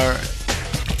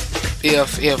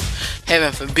 if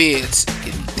heaven forbids,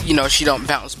 she don't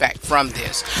bounce back from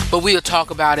this. But we'll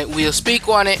talk about it. We'll speak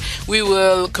on it. We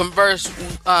will converse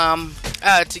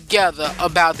together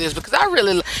about this, because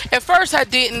at first I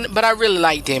didn't, but I really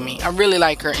like Demi. I really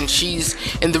like her, and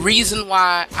the reason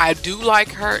why I do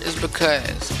like her is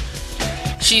because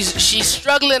she's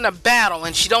struggling a battle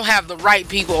and she don't have the right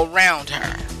people around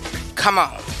her. Come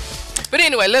on. But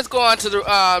anyway, let's go on to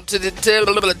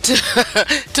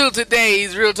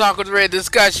today's Real Talk with Red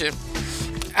discussion.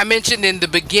 I mentioned in the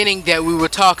beginning that we were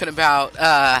talking about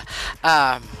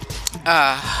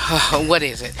what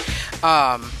is it?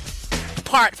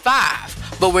 Part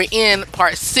 5, but we're in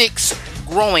part 6,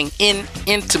 growing in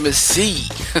intimacy.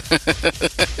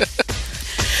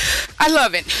 I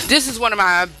love it. This is one of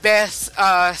my best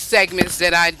segments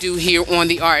that I do here on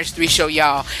the RH3 Show,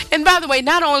 y'all. And by the way,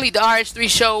 not only the RH3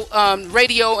 Show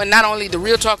radio, and not only the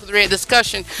Real Talk with Red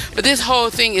discussion, but this whole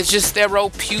thing is just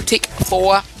therapeutic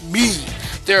for me.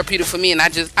 Therapeutic for me, and I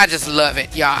just love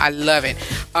it, y'all. I love it.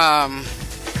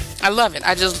 I love it.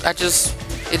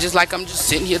 It's just like I'm just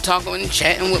sitting here talking and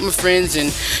chatting with my friends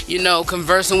and,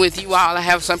 conversing with you all. I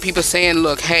have some people saying,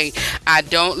 look, hey, I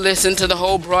don't listen to the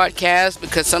whole broadcast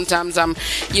because sometimes I'm,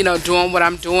 doing what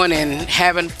I'm doing and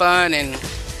having fun and,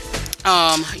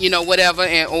 whatever,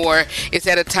 or it's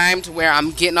at a time to where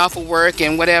I'm getting off of work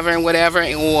and whatever,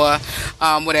 or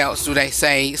what else do they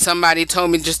say? Somebody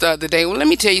told me just the other day, well, let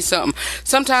me tell you something.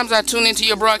 Sometimes I tune into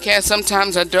your broadcast,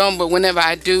 sometimes I don't, but whenever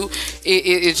I do,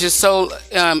 it's just so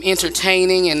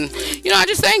entertaining, and, I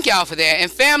just thank y'all for that.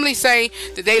 And family say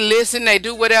that they listen, they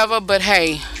do whatever, but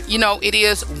hey, it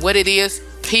is what it is,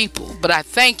 people. But I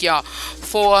thank y'all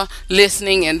for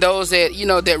listening, and those that,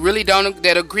 that really don't,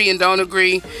 that agree and don't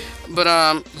agree. But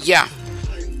yeah.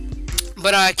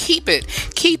 But keep it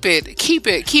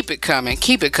coming.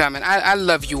 Keep it coming. I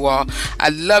love you all. I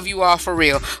love you all for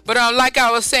real. But like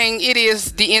I was saying, it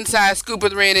is the Inside Scoop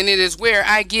of the Red, and it is where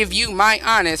I give you my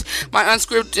honest, my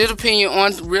unscripted opinion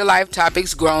on real life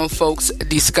topics, grown folks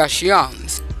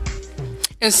discussions.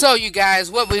 And so, you guys,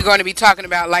 what we're going to be talking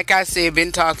about, like I said,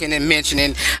 been talking and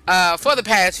mentioning for the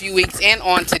past few weeks and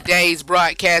on today's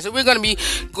broadcast, we're going to be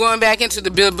going back into the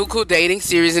biblical dating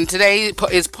series. And today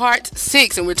is part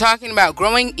 6, and we're talking about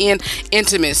growing in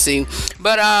intimacy.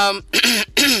 But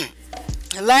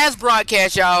last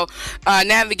broadcast, y'all,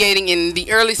 navigating in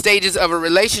the early stages of a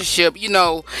relationship,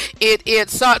 it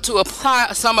sought to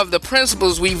apply some of the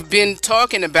principles we've been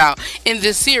talking about in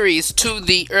this series to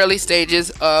the early stages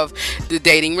of the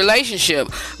dating relationship.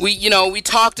 We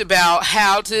talked about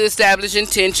how to establish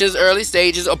intentions, early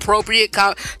stages, appropriate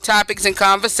topics and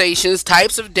conversations,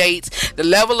 types of dates, the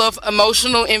level of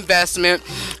emotional investment.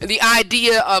 The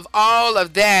idea of all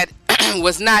of that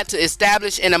was not to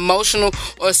establish an emotional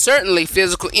or certainly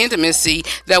physical intimacy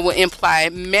that will imply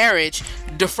marriage,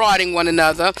 defrauding one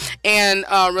another, and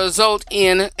result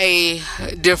in a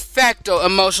de facto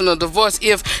emotional divorce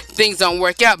if things don't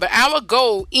work out. But our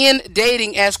goal in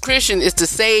dating as Christian is to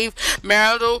save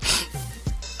marital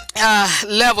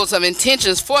levels of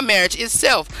intentions for marriage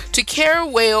itself, to care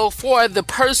well for the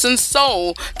person's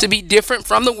soul to be different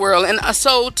from the world, and a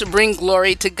soul to bring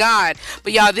glory to God.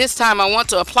 But y'all, this time I want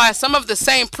to apply some of the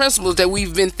same principles that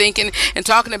we've been thinking and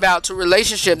talking about to a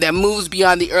relationship that moves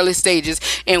beyond the early stages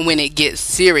and when it gets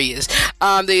serious.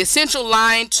 The essential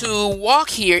line to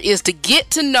walk here is to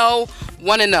get to know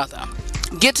one another.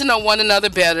 Get to know one another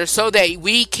better so that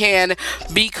we can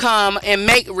become and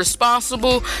make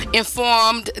responsible,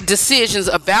 informed decisions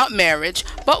about marriage,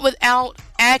 but without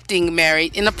acting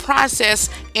married in the process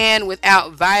and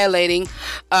without violating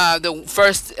the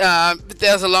First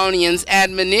Thessalonians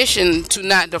admonition to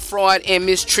not defraud and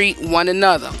mistreat one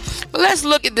another. But let's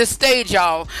look at this stage,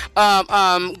 y'all,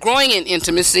 growing in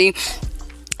intimacy.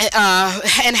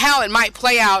 And how it might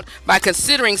play out by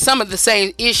considering some of the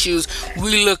same issues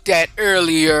we looked at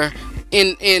earlier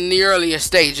in the earlier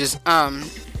stages.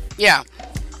 Yeah.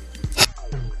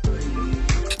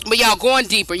 But y'all, going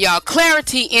deeper, y'all,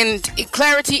 clarity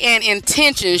and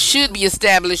intention should be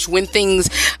established when things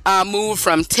move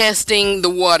from testing the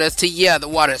waters to the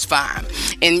water's fine.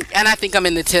 And I think I'm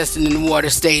in the testing in the water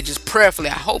stages. Prayerfully,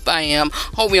 I hope I am.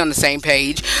 Hope we're on the same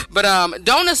page. But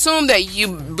don't assume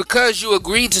that because you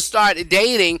agreed to start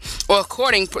dating or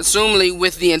courting, presumably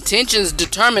with the intentions,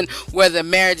 determine whether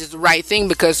marriage is the right thing,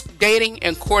 because dating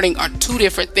and courting are two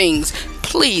different things.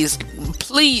 Please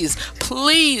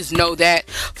know that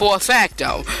for a fact,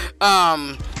 though,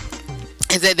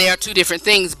 is that they are two different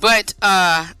things. But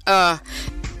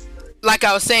like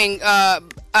I was saying,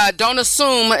 don't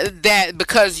assume that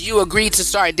because you agreed to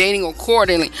start dating or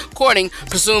courting,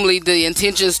 presumably the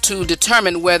intentions to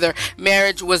determine whether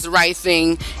marriage was the right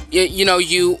thing,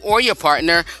 you or your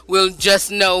partner will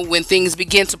just know when things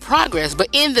begin to progress. But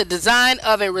in the design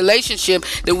of a relationship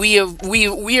that we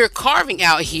are carving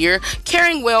out here,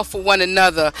 caring well for one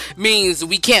another means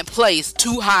we can't place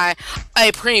too high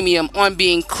a premium on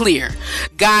being clear.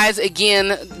 Guys,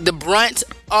 again, the brunt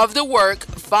of the work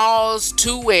falls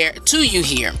to you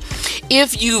here.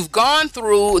 If you've gone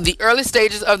through the early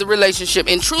stages of the relationship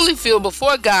and truly feel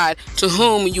before God, to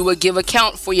whom you will give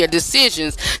account for your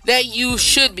decisions, that you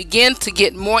should begin to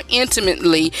get more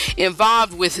intimately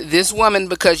involved with this woman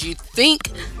because you think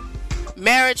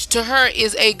marriage to her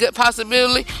is a good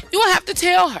possibility, you will have to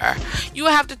tell her.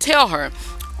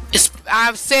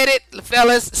 I've said it,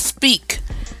 fellas, speak.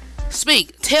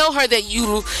 Tell her that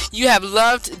you have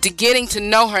loved to getting to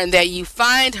know her, and that you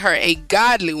find her a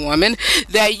godly woman,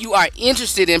 that you are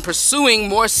interested in pursuing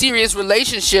more serious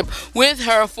relationship with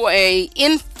her for a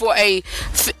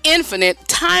infinite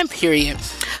time period.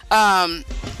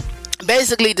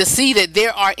 basically to see that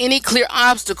there are any clear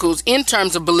obstacles in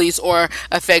terms of beliefs or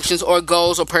affections or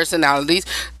goals or personalities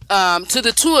to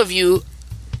the two of you,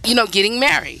 getting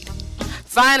married.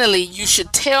 Finally, you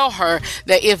should tell her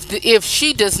that if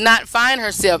she does not find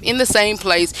herself in the same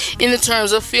place in the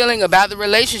terms of feeling about the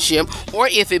relationship, or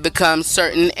if it becomes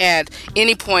certain at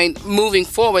any point moving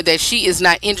forward that she is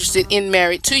not interested in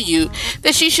married to you,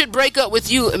 that she should break up with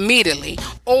you immediately,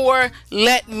 or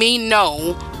let me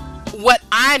know what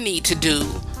I need to do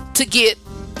to get,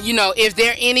 if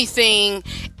there anything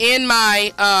in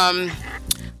my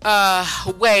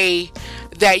way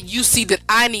that you see that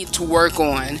I need to work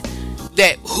on,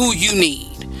 that who you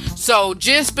need. So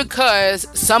just because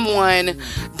someone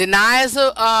denies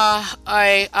a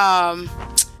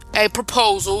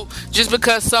proposal, just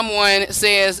because someone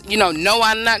says, no,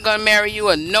 I'm not going to marry you,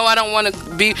 or no, I don't want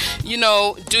to be,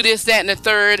 do this, that, and the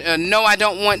third, or no, I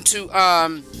don't want to,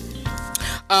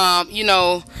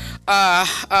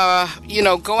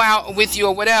 go out with you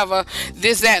or whatever,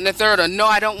 this, that, and the third, or no,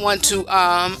 I don't want to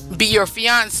be your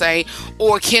fiance,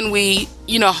 or can we,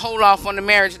 hold off on the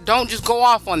marriage? Don't just go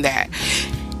off on that.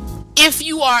 If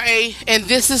you are and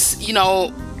this is,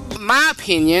 my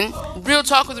opinion, Real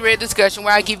Talk with Red discussion,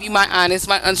 where I give you my honest,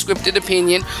 my unscripted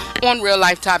opinion on real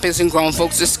life topics and grown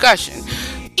folks discussion.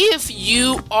 If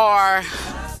you are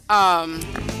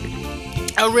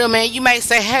a real man, you might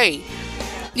say, hey,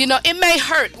 it may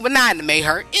hurt. Well, not it may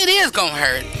hurt. It is going to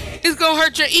hurt. It's going to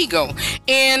hurt your ego.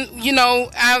 And,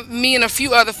 me and a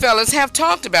few other fellas have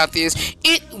talked about this.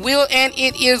 It will and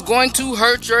it is going to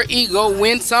hurt your ego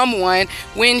when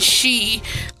she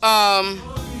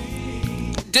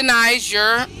denies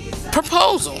your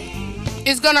proposal.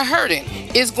 It's going to hurt it.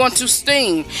 It's going to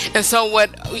sting. And so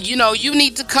you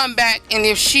need to come back, and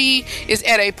if she is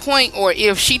at a point, or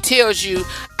if she tells you,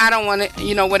 I don't want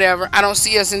to, whatever, I don't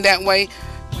see us in that way,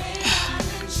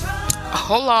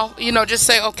 hold on, just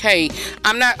say, okay,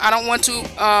 I don't want to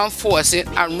force it.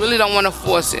 I really don't want to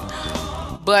force it.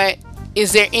 But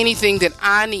is there anything that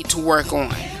I need to work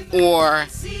on? Or,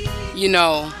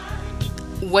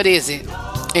 what is it?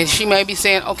 And she may be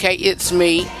saying, okay, it's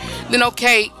me. Then,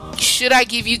 okay, should I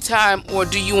give you time, or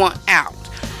do you want out?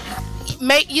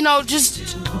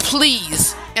 Just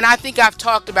please, and I think I've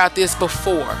talked about this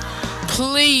before,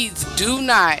 please do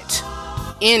not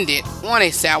end it on a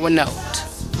sour note.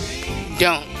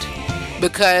 Don't.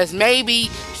 Because maybe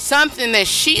something that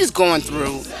she's going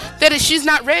through, that she's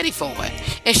not ready for it.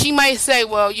 And she might say,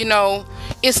 well,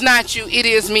 it's not you, it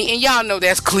is me. And y'all know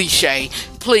that's cliche.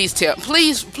 Please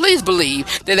believe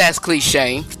that that's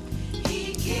cliche.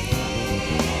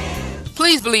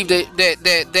 Please believe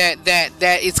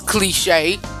that it's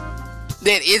cliche.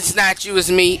 That it's not you, it's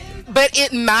me. But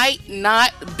it might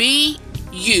not be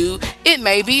you. It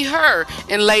may be her.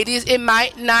 And ladies, it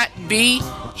might not be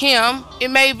him, it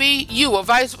may be you, or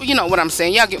vice, what I'm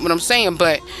saying, y'all get what I'm saying.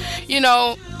 But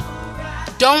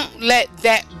don't let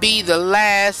that be the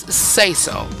last say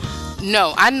so.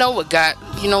 No, I know what God,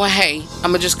 hey,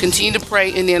 I'm gonna just continue to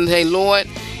pray, and then say, Lord,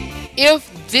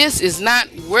 if this is not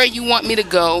where you want me to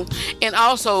go. And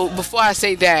also, before I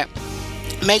say that,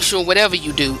 make sure whatever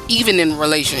you do, even in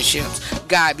relationships,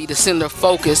 God be the center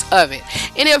focus of it.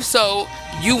 And if so,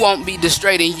 you won't be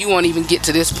distracted, and you won't even get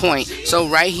to this point. So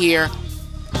right here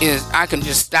is, I can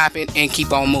just stop it and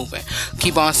keep on moving,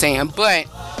 keep on saying. But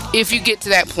if you get to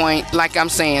that point, like I'm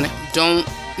saying, don't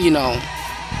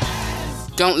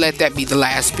let that be the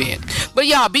last bit. But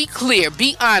y'all, be clear,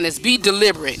 be honest, be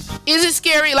deliberate. Is it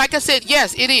scary? Like I said,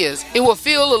 yes, it is. It will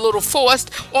feel a little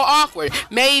forced or awkward.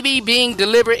 Maybe being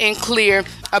deliberate and clear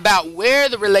about where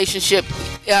the relationship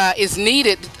is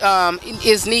needed,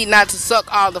 is need not to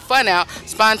suck all the fun out,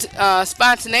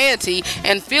 spontaneity,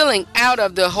 and feeling out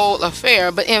of the whole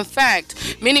affair. But in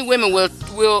fact, many women will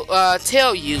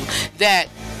tell you that,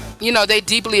 they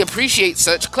deeply appreciate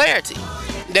such clarity.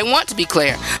 They want to be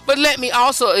clear. But let me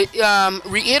also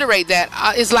reiterate that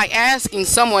it's like asking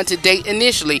someone to date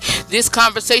initially. This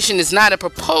conversation is not a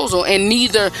proposal, and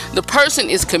neither the person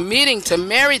is committing to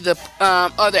marry the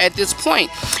other at this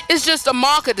point. It's just a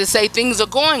marker to say things are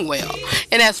going well.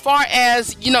 And as far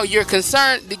as, you're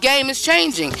concerned, the game is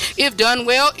changing. If done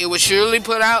well, it will surely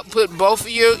put both of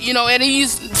you, at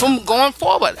ease from going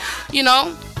forward,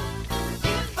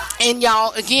 And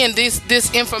y'all, again,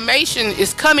 this information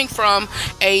is coming from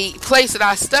a place that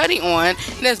I study on,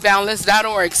 and that's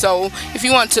boundless.org. So if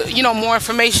you want to, more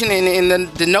information in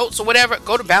the notes or whatever,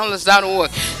 go to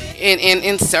boundless.org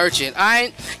and search it. All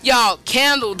right, y'all,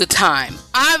 candle the time.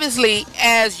 obviously,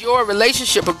 as your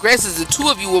relationship progresses, the two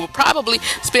of you will probably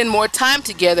spend more time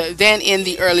together than in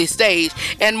the early stage,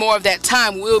 and more of that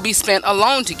time will be spent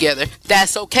alone together.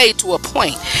 That's okay to a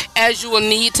point, as you will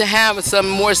need to have some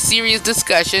more serious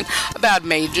discussion about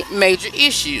major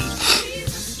issues.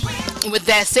 With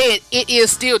that said, it is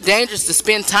still dangerous to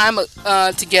spend time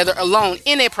together alone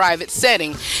in a private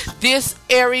setting. This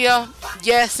area,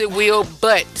 yes, it will,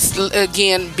 but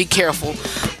again, be careful.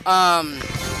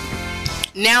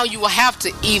 Now you will have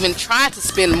to even try to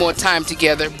spend more time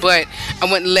together, but I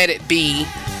wouldn't let it be,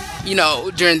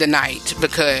 during the night,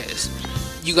 because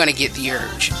you're going to get the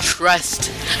urge.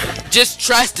 Just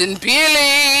trust and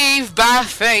believe by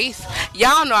faith.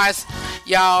 Y'all know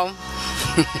y'all.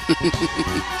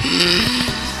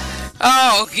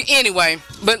 Oh, anyway,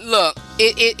 but look,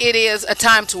 it is a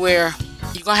time to where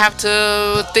you're gonna have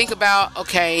to think about,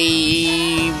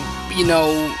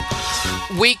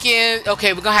 weekend,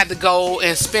 we're gonna have to go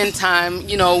and spend time,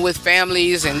 with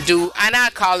families and I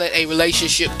call it a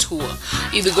relationship tour.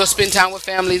 Either go spend time with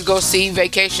families, go see,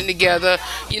 vacation together,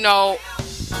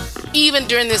 even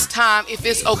during this time. If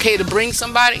it's okay to bring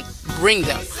somebody, bring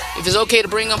them. If it's okay to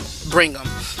bring them, bring them.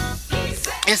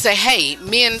 And say, hey,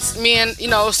 me and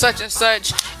such and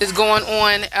such is going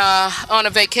on a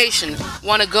vacation.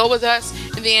 Want to go with us?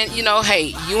 And then,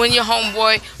 hey, you and your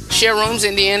homeboy share rooms,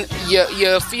 and then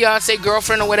your fiance,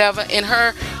 girlfriend, or whatever, and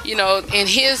her, in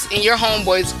your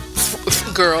homeboy's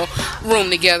girl room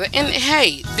together. And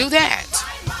hey, do that.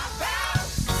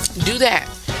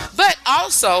 But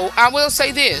also, I will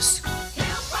say this: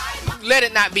 let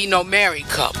it not be no married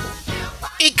couple.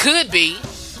 It could be.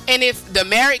 And if the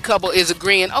married couple is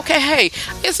agreeing, okay, hey,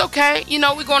 it's okay.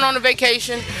 We're going on a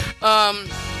vacation.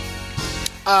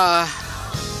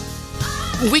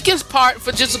 We can part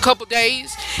for just a couple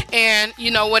days, and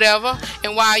whatever.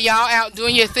 And while y'all out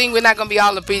doing your thing, we're not gonna be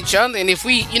all up each other. And if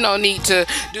we, need to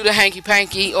do the hanky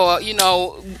panky or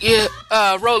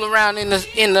roll around in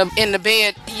the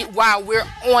bed while we're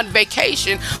on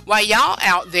vacation, while y'all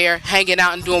out there hanging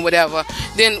out and doing whatever,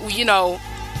 then we're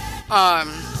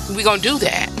gonna do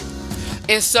that.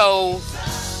 And so,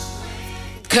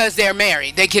 because they're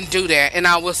married, they can do that. And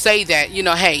I will say that,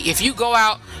 hey, if you go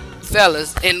out,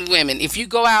 fellas and women, if you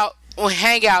go out or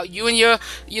hang out, you and your,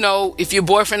 if your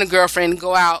boyfriend or girlfriend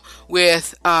go out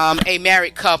with a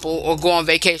married couple or go on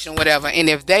vacation, whatever, and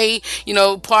if they,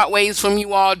 part ways from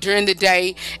you all during the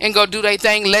day and go do their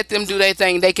thing, let them do their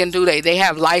thing. They can do they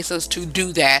have license to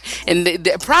do that. And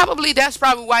that's probably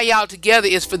why y'all together,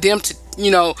 is for them to,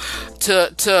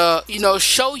 to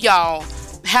show y'all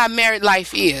how married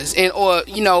life is, and or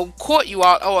court you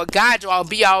all or guide you all,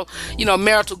 be all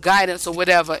marital guidance or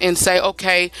whatever, and say,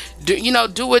 okay, do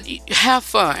it, have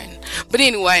fun. But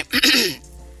anyway,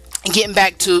 getting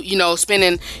back to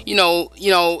spending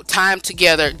time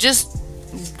together, just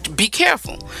be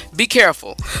careful.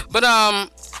 But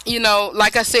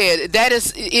like I said,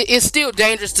 it's still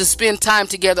dangerous to spend time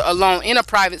together alone in a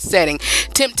private setting.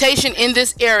 Temptation in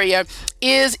this area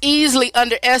is easily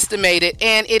underestimated,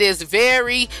 and it is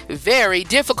very, very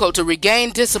difficult to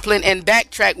regain discipline and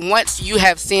backtrack once you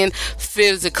have sinned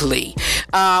physically.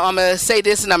 I'm going to say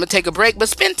this and I'm going to take a break, but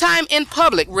spend time in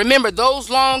public. Remember,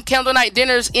 those long candlelight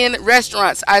dinners in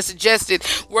restaurants I suggested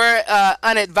were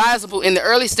unadvisable in the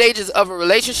early stages of a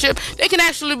relationship. They can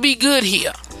actually be good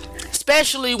here,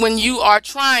 especially when you are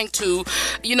trying to,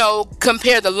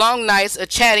 compare the long nights of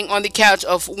chatting on the couch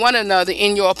of one another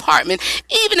in your apartment.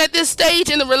 Even at this stage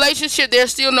in the relationship,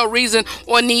 there's still no reason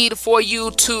or need for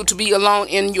you to be alone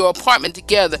in your apartment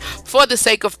together. For the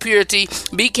sake of purity,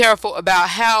 be careful about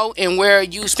how and where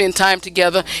you spend time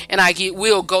together. And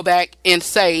will go back and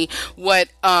say what,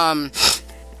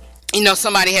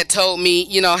 somebody had told me,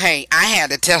 hey, I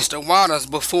had to test the waters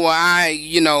before I,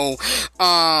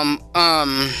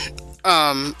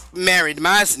 married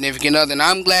my significant other, and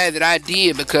I'm glad that I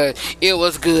did because it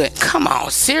was good. Come on,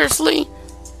 seriously?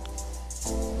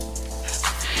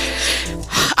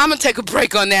 I'm gonna take a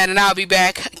break on that, and I'll be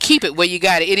back. Keep it where you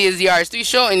got it. It is the RH3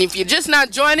 show, and if you're just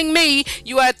not joining me,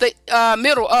 you are at the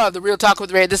middle of the Real Talk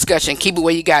with Red discussion. Keep it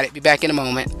where you got it. Be back in a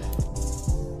moment.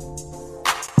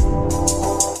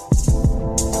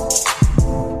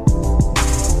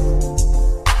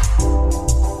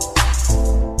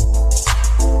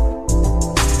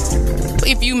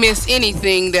 If you missed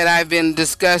anything that I've been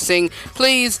discussing,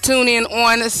 please tune in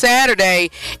on Saturday.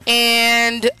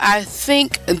 And I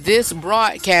think this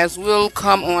broadcast will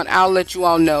come on. I'll let you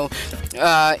all know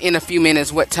in a few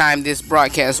minutes what time this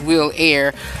broadcast will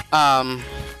air on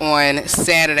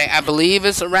Saturday. I believe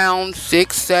it's around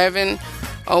 6, 7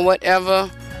 or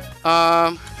whatever.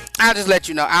 I'll just let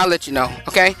you know. I'll let you know.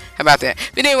 Okay? How about that?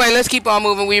 But anyway, let's keep on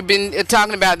moving. We've been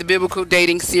talking about the biblical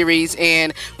dating series,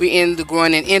 and we ended the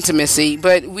growing in intimacy.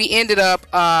 But we ended up,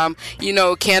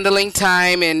 candling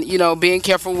time and, being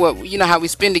careful how we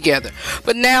spend together.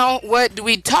 But now, what do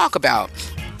we talk about?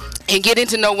 And getting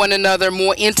to know one another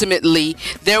more intimately,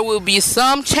 there will be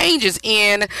some changes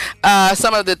in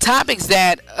some of the topics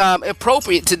that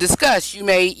appropriate to discuss. You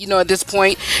may, at this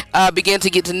point, begin to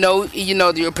get to know,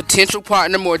 your potential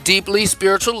partner more deeply,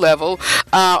 spiritual level.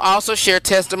 Also share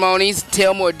testimonies,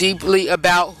 tell more deeply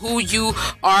about who you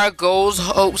are, goals,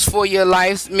 hopes for your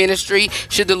life's ministry,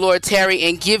 should the Lord tarry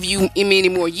and give you many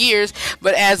more years.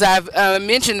 But as I've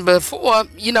mentioned before,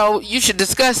 you should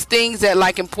discuss things that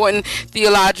like important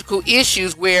theological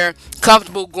issues where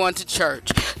comfortable going to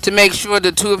church to make sure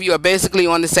the two of you are basically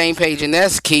on the same page, and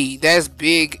that's key. That's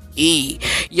big E,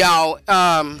 y'all.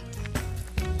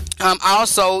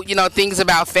 Also, things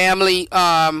about family.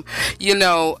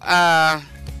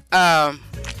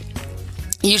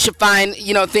 You should find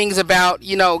things about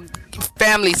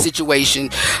family situation,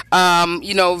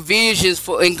 visions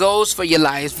for and goals for your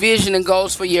life, vision and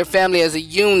goals for your family as a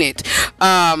unit.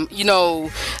 The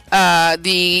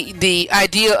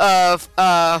idea of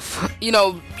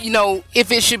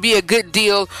if it should be a good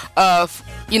deal of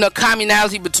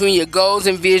commonality between your goals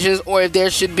and visions, or if there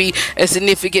should be a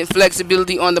significant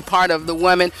flexibility on the part of the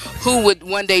woman who would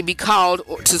one day be called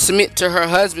to submit to her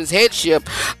husband's headship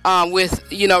with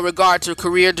regard to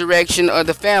career direction or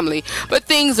the family. But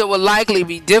things that will likely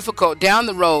be difficult down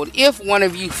the road if one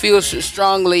of you feels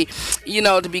strongly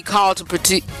to be called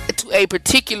to a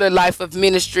particular life of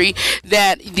ministry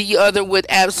that the other would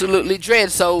absolutely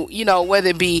dread. So whether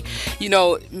it be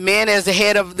man as the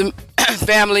head of the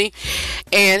family,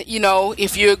 and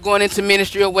if you're going into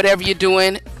ministry or whatever you're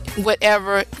doing,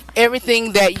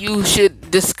 everything that you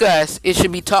should discuss, it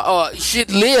should be taught, or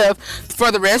should live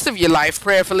for the rest of your life.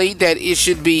 Prayerfully, that it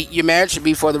should be, your marriage should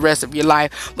be for the rest of your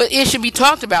life, but it should be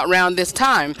talked about around this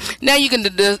time. Now you can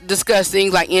discuss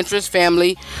things like interest,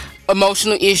 family,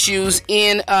 emotional issues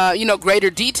in greater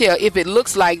detail if it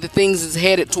looks like the things is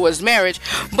headed towards marriage.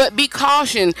 But be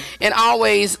caution and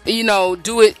always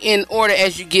do it in order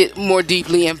as you get more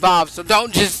deeply involved. So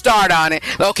don't just start on it.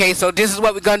 Okay, so this is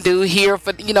what we're gonna do here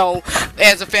for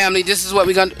as a family. This is what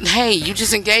we're gonna do. Hey, you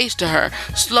just engaged to her.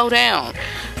 Slow down.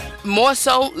 More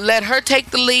so, let her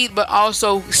take the lead, but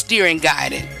also steer and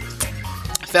guide it.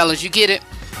 Fellas, you get it?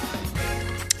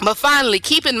 But finally,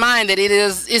 keep in mind that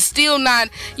it's still not,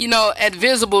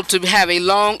 advisable to have a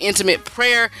long, intimate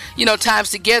prayer,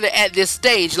 times together at this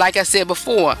stage, like I said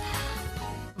before.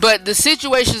 But the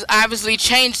situation's obviously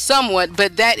changed somewhat,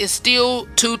 but that is still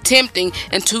too tempting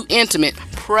and too intimate.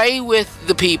 Pray with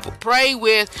the people. Pray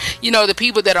with, the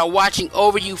people that are watching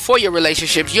over you for your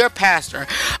relationships, your pastor,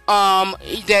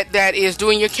 that is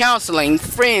doing your counseling,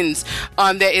 friends,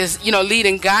 that is,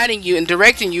 leading, guiding you and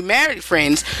directing you, married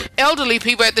friends, elderly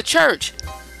people at the church.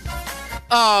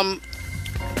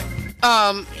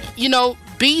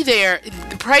 Be there,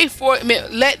 pray for,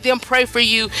 let them pray for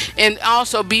you, and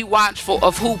also be watchful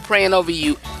of who praying over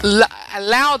you.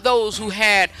 Allow those who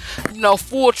had,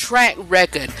 full track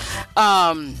record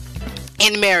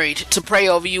in marriage to pray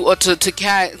over you, or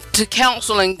to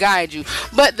counsel and guide you.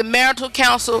 But the marital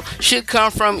counsel should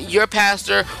come from your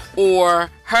pastor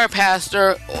or her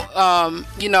pastor,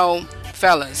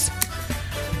 fellas.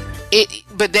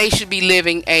 But they should be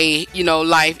living a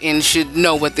life and should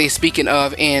know what they're speaking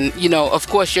of. And of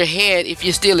course, your head, if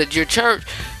you're still at your church,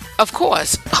 of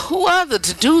course, who other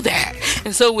to do that?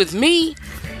 And so with me,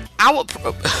 I would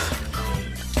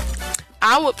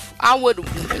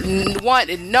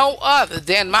want no other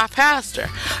than my pastor,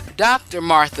 Dr.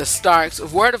 Martha Starks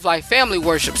of Word of Life Family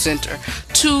Worship Center,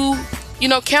 to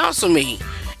counsel me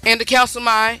and to counsel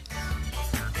my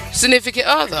significant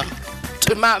other,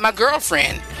 to my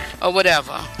girlfriend, or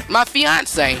whatever, my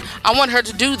fiance. I want her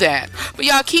to do that. But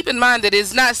y'all keep in mind that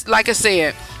it's not, like I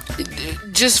said,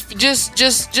 just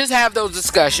have those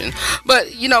discussions. But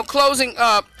closing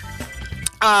up,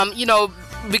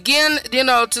 begin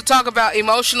to talk about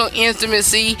emotional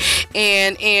intimacy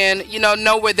and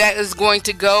know where that is going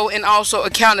to go, and also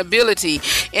accountability.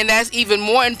 And that's even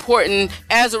more important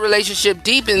as a relationship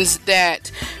deepens,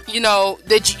 that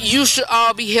that you should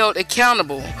all be held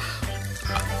accountable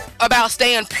about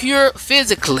staying pure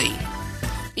physically,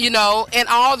 and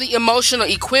all the emotional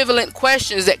equivalent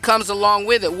questions that comes along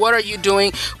with it. What are you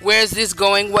doing? Where's this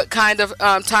going? What kind of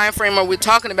time frame are we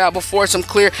talking about before some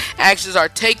clear actions are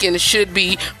taken? Should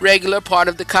be regular part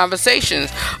of the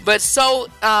conversations. But so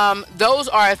those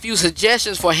are a few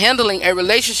suggestions for handling a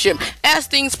relationship as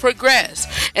things progress.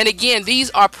 And again, these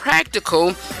are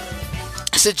practical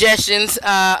suggestions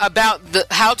about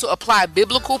how to apply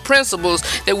biblical principles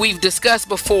that we've discussed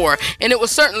before, and it will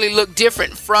certainly look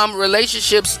different from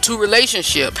relationships to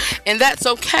relationship, and that's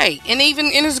okay, and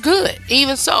it's good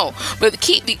even so. But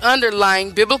keep the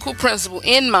underlying biblical principle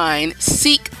in mind,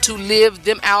 seek to live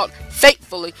them out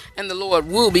faithfully, and the Lord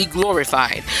will be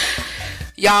glorified.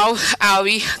 Y'all, I'll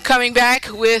be coming back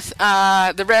with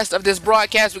the rest of this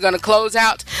broadcast. We're going to close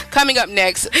out. Coming up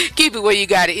next, keep it where you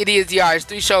got it. It is the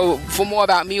RH3 Show. For more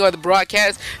about me or the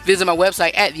broadcast, visit my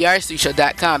website at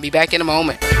therh3show.com. Be back in a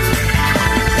moment.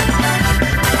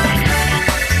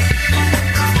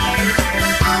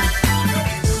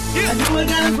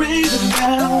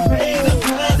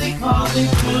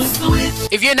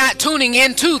 If you're not tuning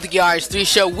into the RH3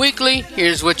 Show weekly,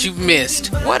 here's what you've missed.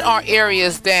 What are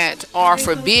areas that are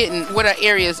forbidden? What are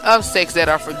areas of sex that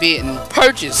are forbidden?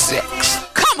 Purchase sex.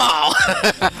 Come on.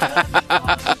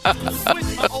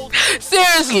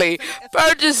 Seriously,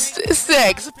 purchase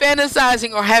sex,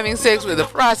 fantasizing or having sex with a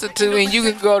prostitute, and you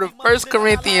can go to 1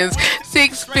 Corinthians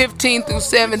 6:15 through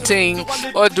 17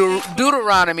 or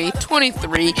Deuteronomy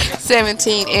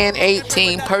 23:17 and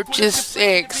 18. Purchase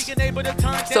sex.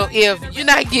 So if you're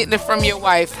not getting it from your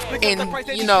wife, and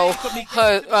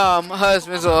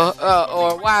husbands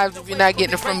or wives, if you're not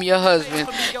getting it from your husband,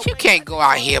 you can't go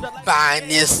out here buying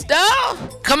this stuff.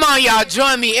 Come on, y'all,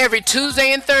 join me every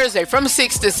Tuesday and Thursday from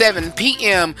 6 to 7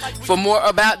 p.m. For more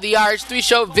about the RH3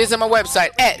 Show, visit my website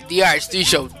at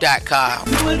therh3show.com.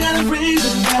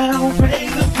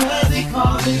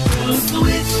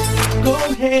 Go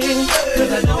ahead,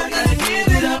 'cause I know I gotta give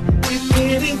it up. If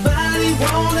anybody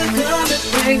wanna come and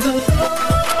praise the Lord,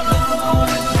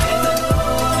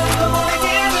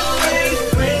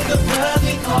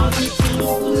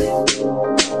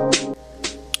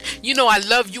 you know I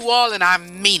love you all, and I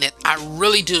mean it. I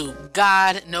really do.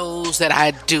 God knows that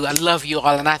I do. I love you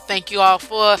all, and I thank you all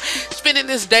for spending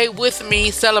this day with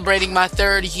me, celebrating my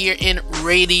 3rd year in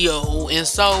radio. And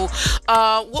so,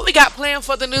 what we got planned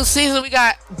for the new season? We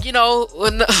got,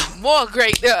 more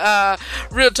great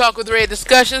Real Talk with Red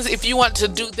discussions. If you want to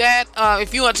do that,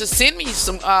 if you want to send me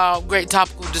some great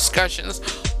topical discussions,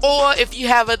 or if you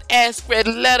have an Ask Red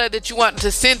letter that you want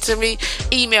to send to me,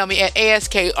 email me at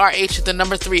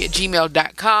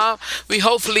askrh3@gmail.com. We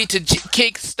hopefully to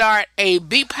kickstart a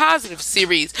Be Positive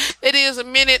series. It is a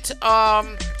minute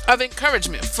of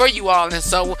encouragement for you all, and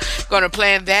so we're going to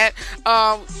plan that.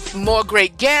 More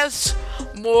great guests,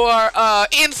 more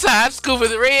inside Scoop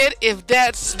with Red. If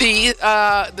that's the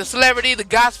celebrity, the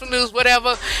gospel news,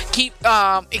 whatever, keep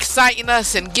exciting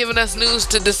us and giving us news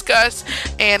to discuss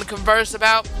and converse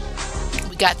about.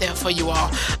 We got that for you all.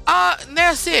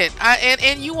 That's it.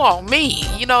 And you all, me.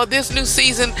 This new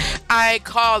season, I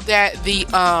call that the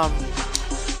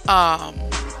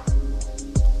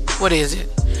what is it?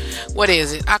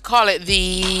 I call it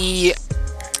the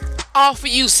All For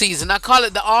You season. I call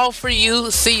it the All For You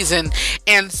season.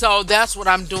 And so that's what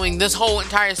I'm doing. This whole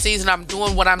entire season, I'm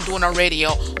doing what I'm doing on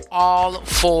radio. All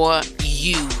for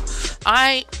you.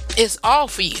 It's all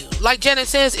for you. Like Janet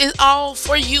says, it's all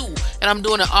for you. And I'm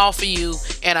doing it all for you.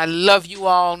 And I love you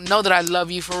all. Know that I love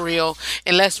you for real.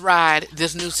 And let's ride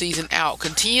this new season out.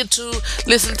 Continue to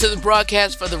listen to the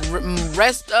broadcast for the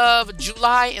rest of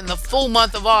July and the full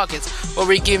month of August, where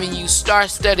we're giving you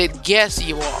star-studded guests.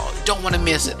 You all don't want to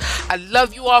miss it. I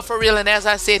love you all for real. And as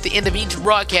I say at the end of each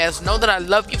broadcast, know that I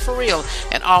love you for real.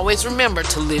 And always remember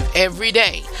to live every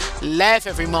day, laugh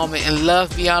every moment, and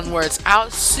love beyond words. I'll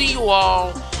see you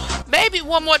all maybe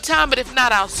one more time, but if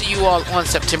not, I'll see you all on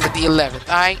September the 11th.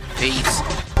 All right? Peace.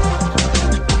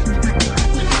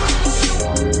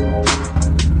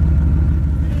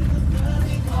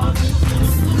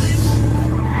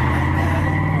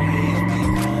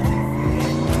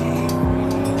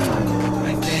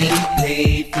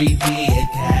 Free me at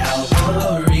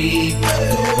Calvary.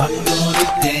 I'm gonna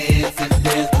dance if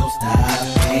there's no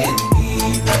stopping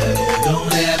me.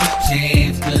 Don't have a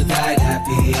chance, 'cause I got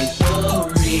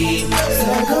victory.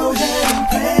 So go ahead and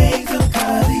praise him,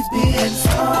 'cause he's been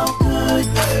so good.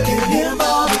 Give him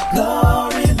all the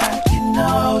glory like you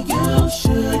know you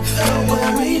should. Don't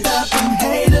worry about them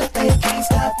haters, they can't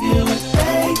stop you if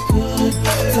they could.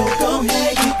 So go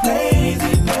ahead and praise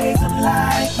him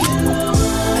like you.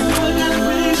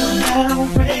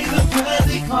 Praise him 'cause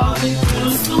he called me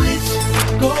to switch.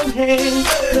 Go ahead,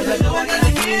 'cause I know I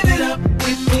gotta give it up.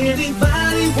 If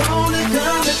anybody wanna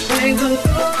come and praise the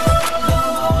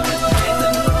Lord, praise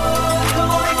the Lord. I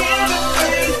wanna give him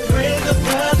praise him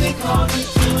 'cause he called me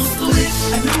to switch.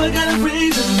 I know I gotta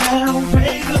praise him now,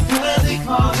 praise him 'cause he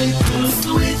called me to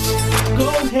switch. Go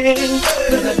ahead,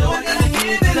 'cause I know I gotta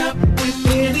give it up. If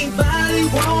anybody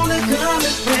wanna come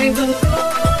and praise the Lord.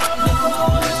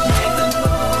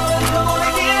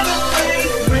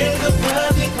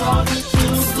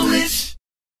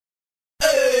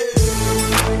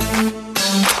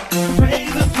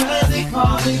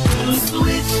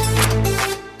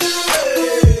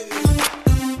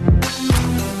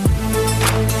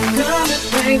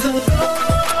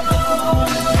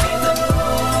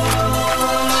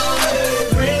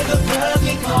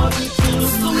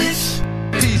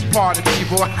 party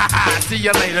people. See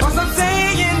you later. 'Cause I'm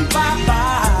saying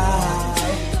bye-bye.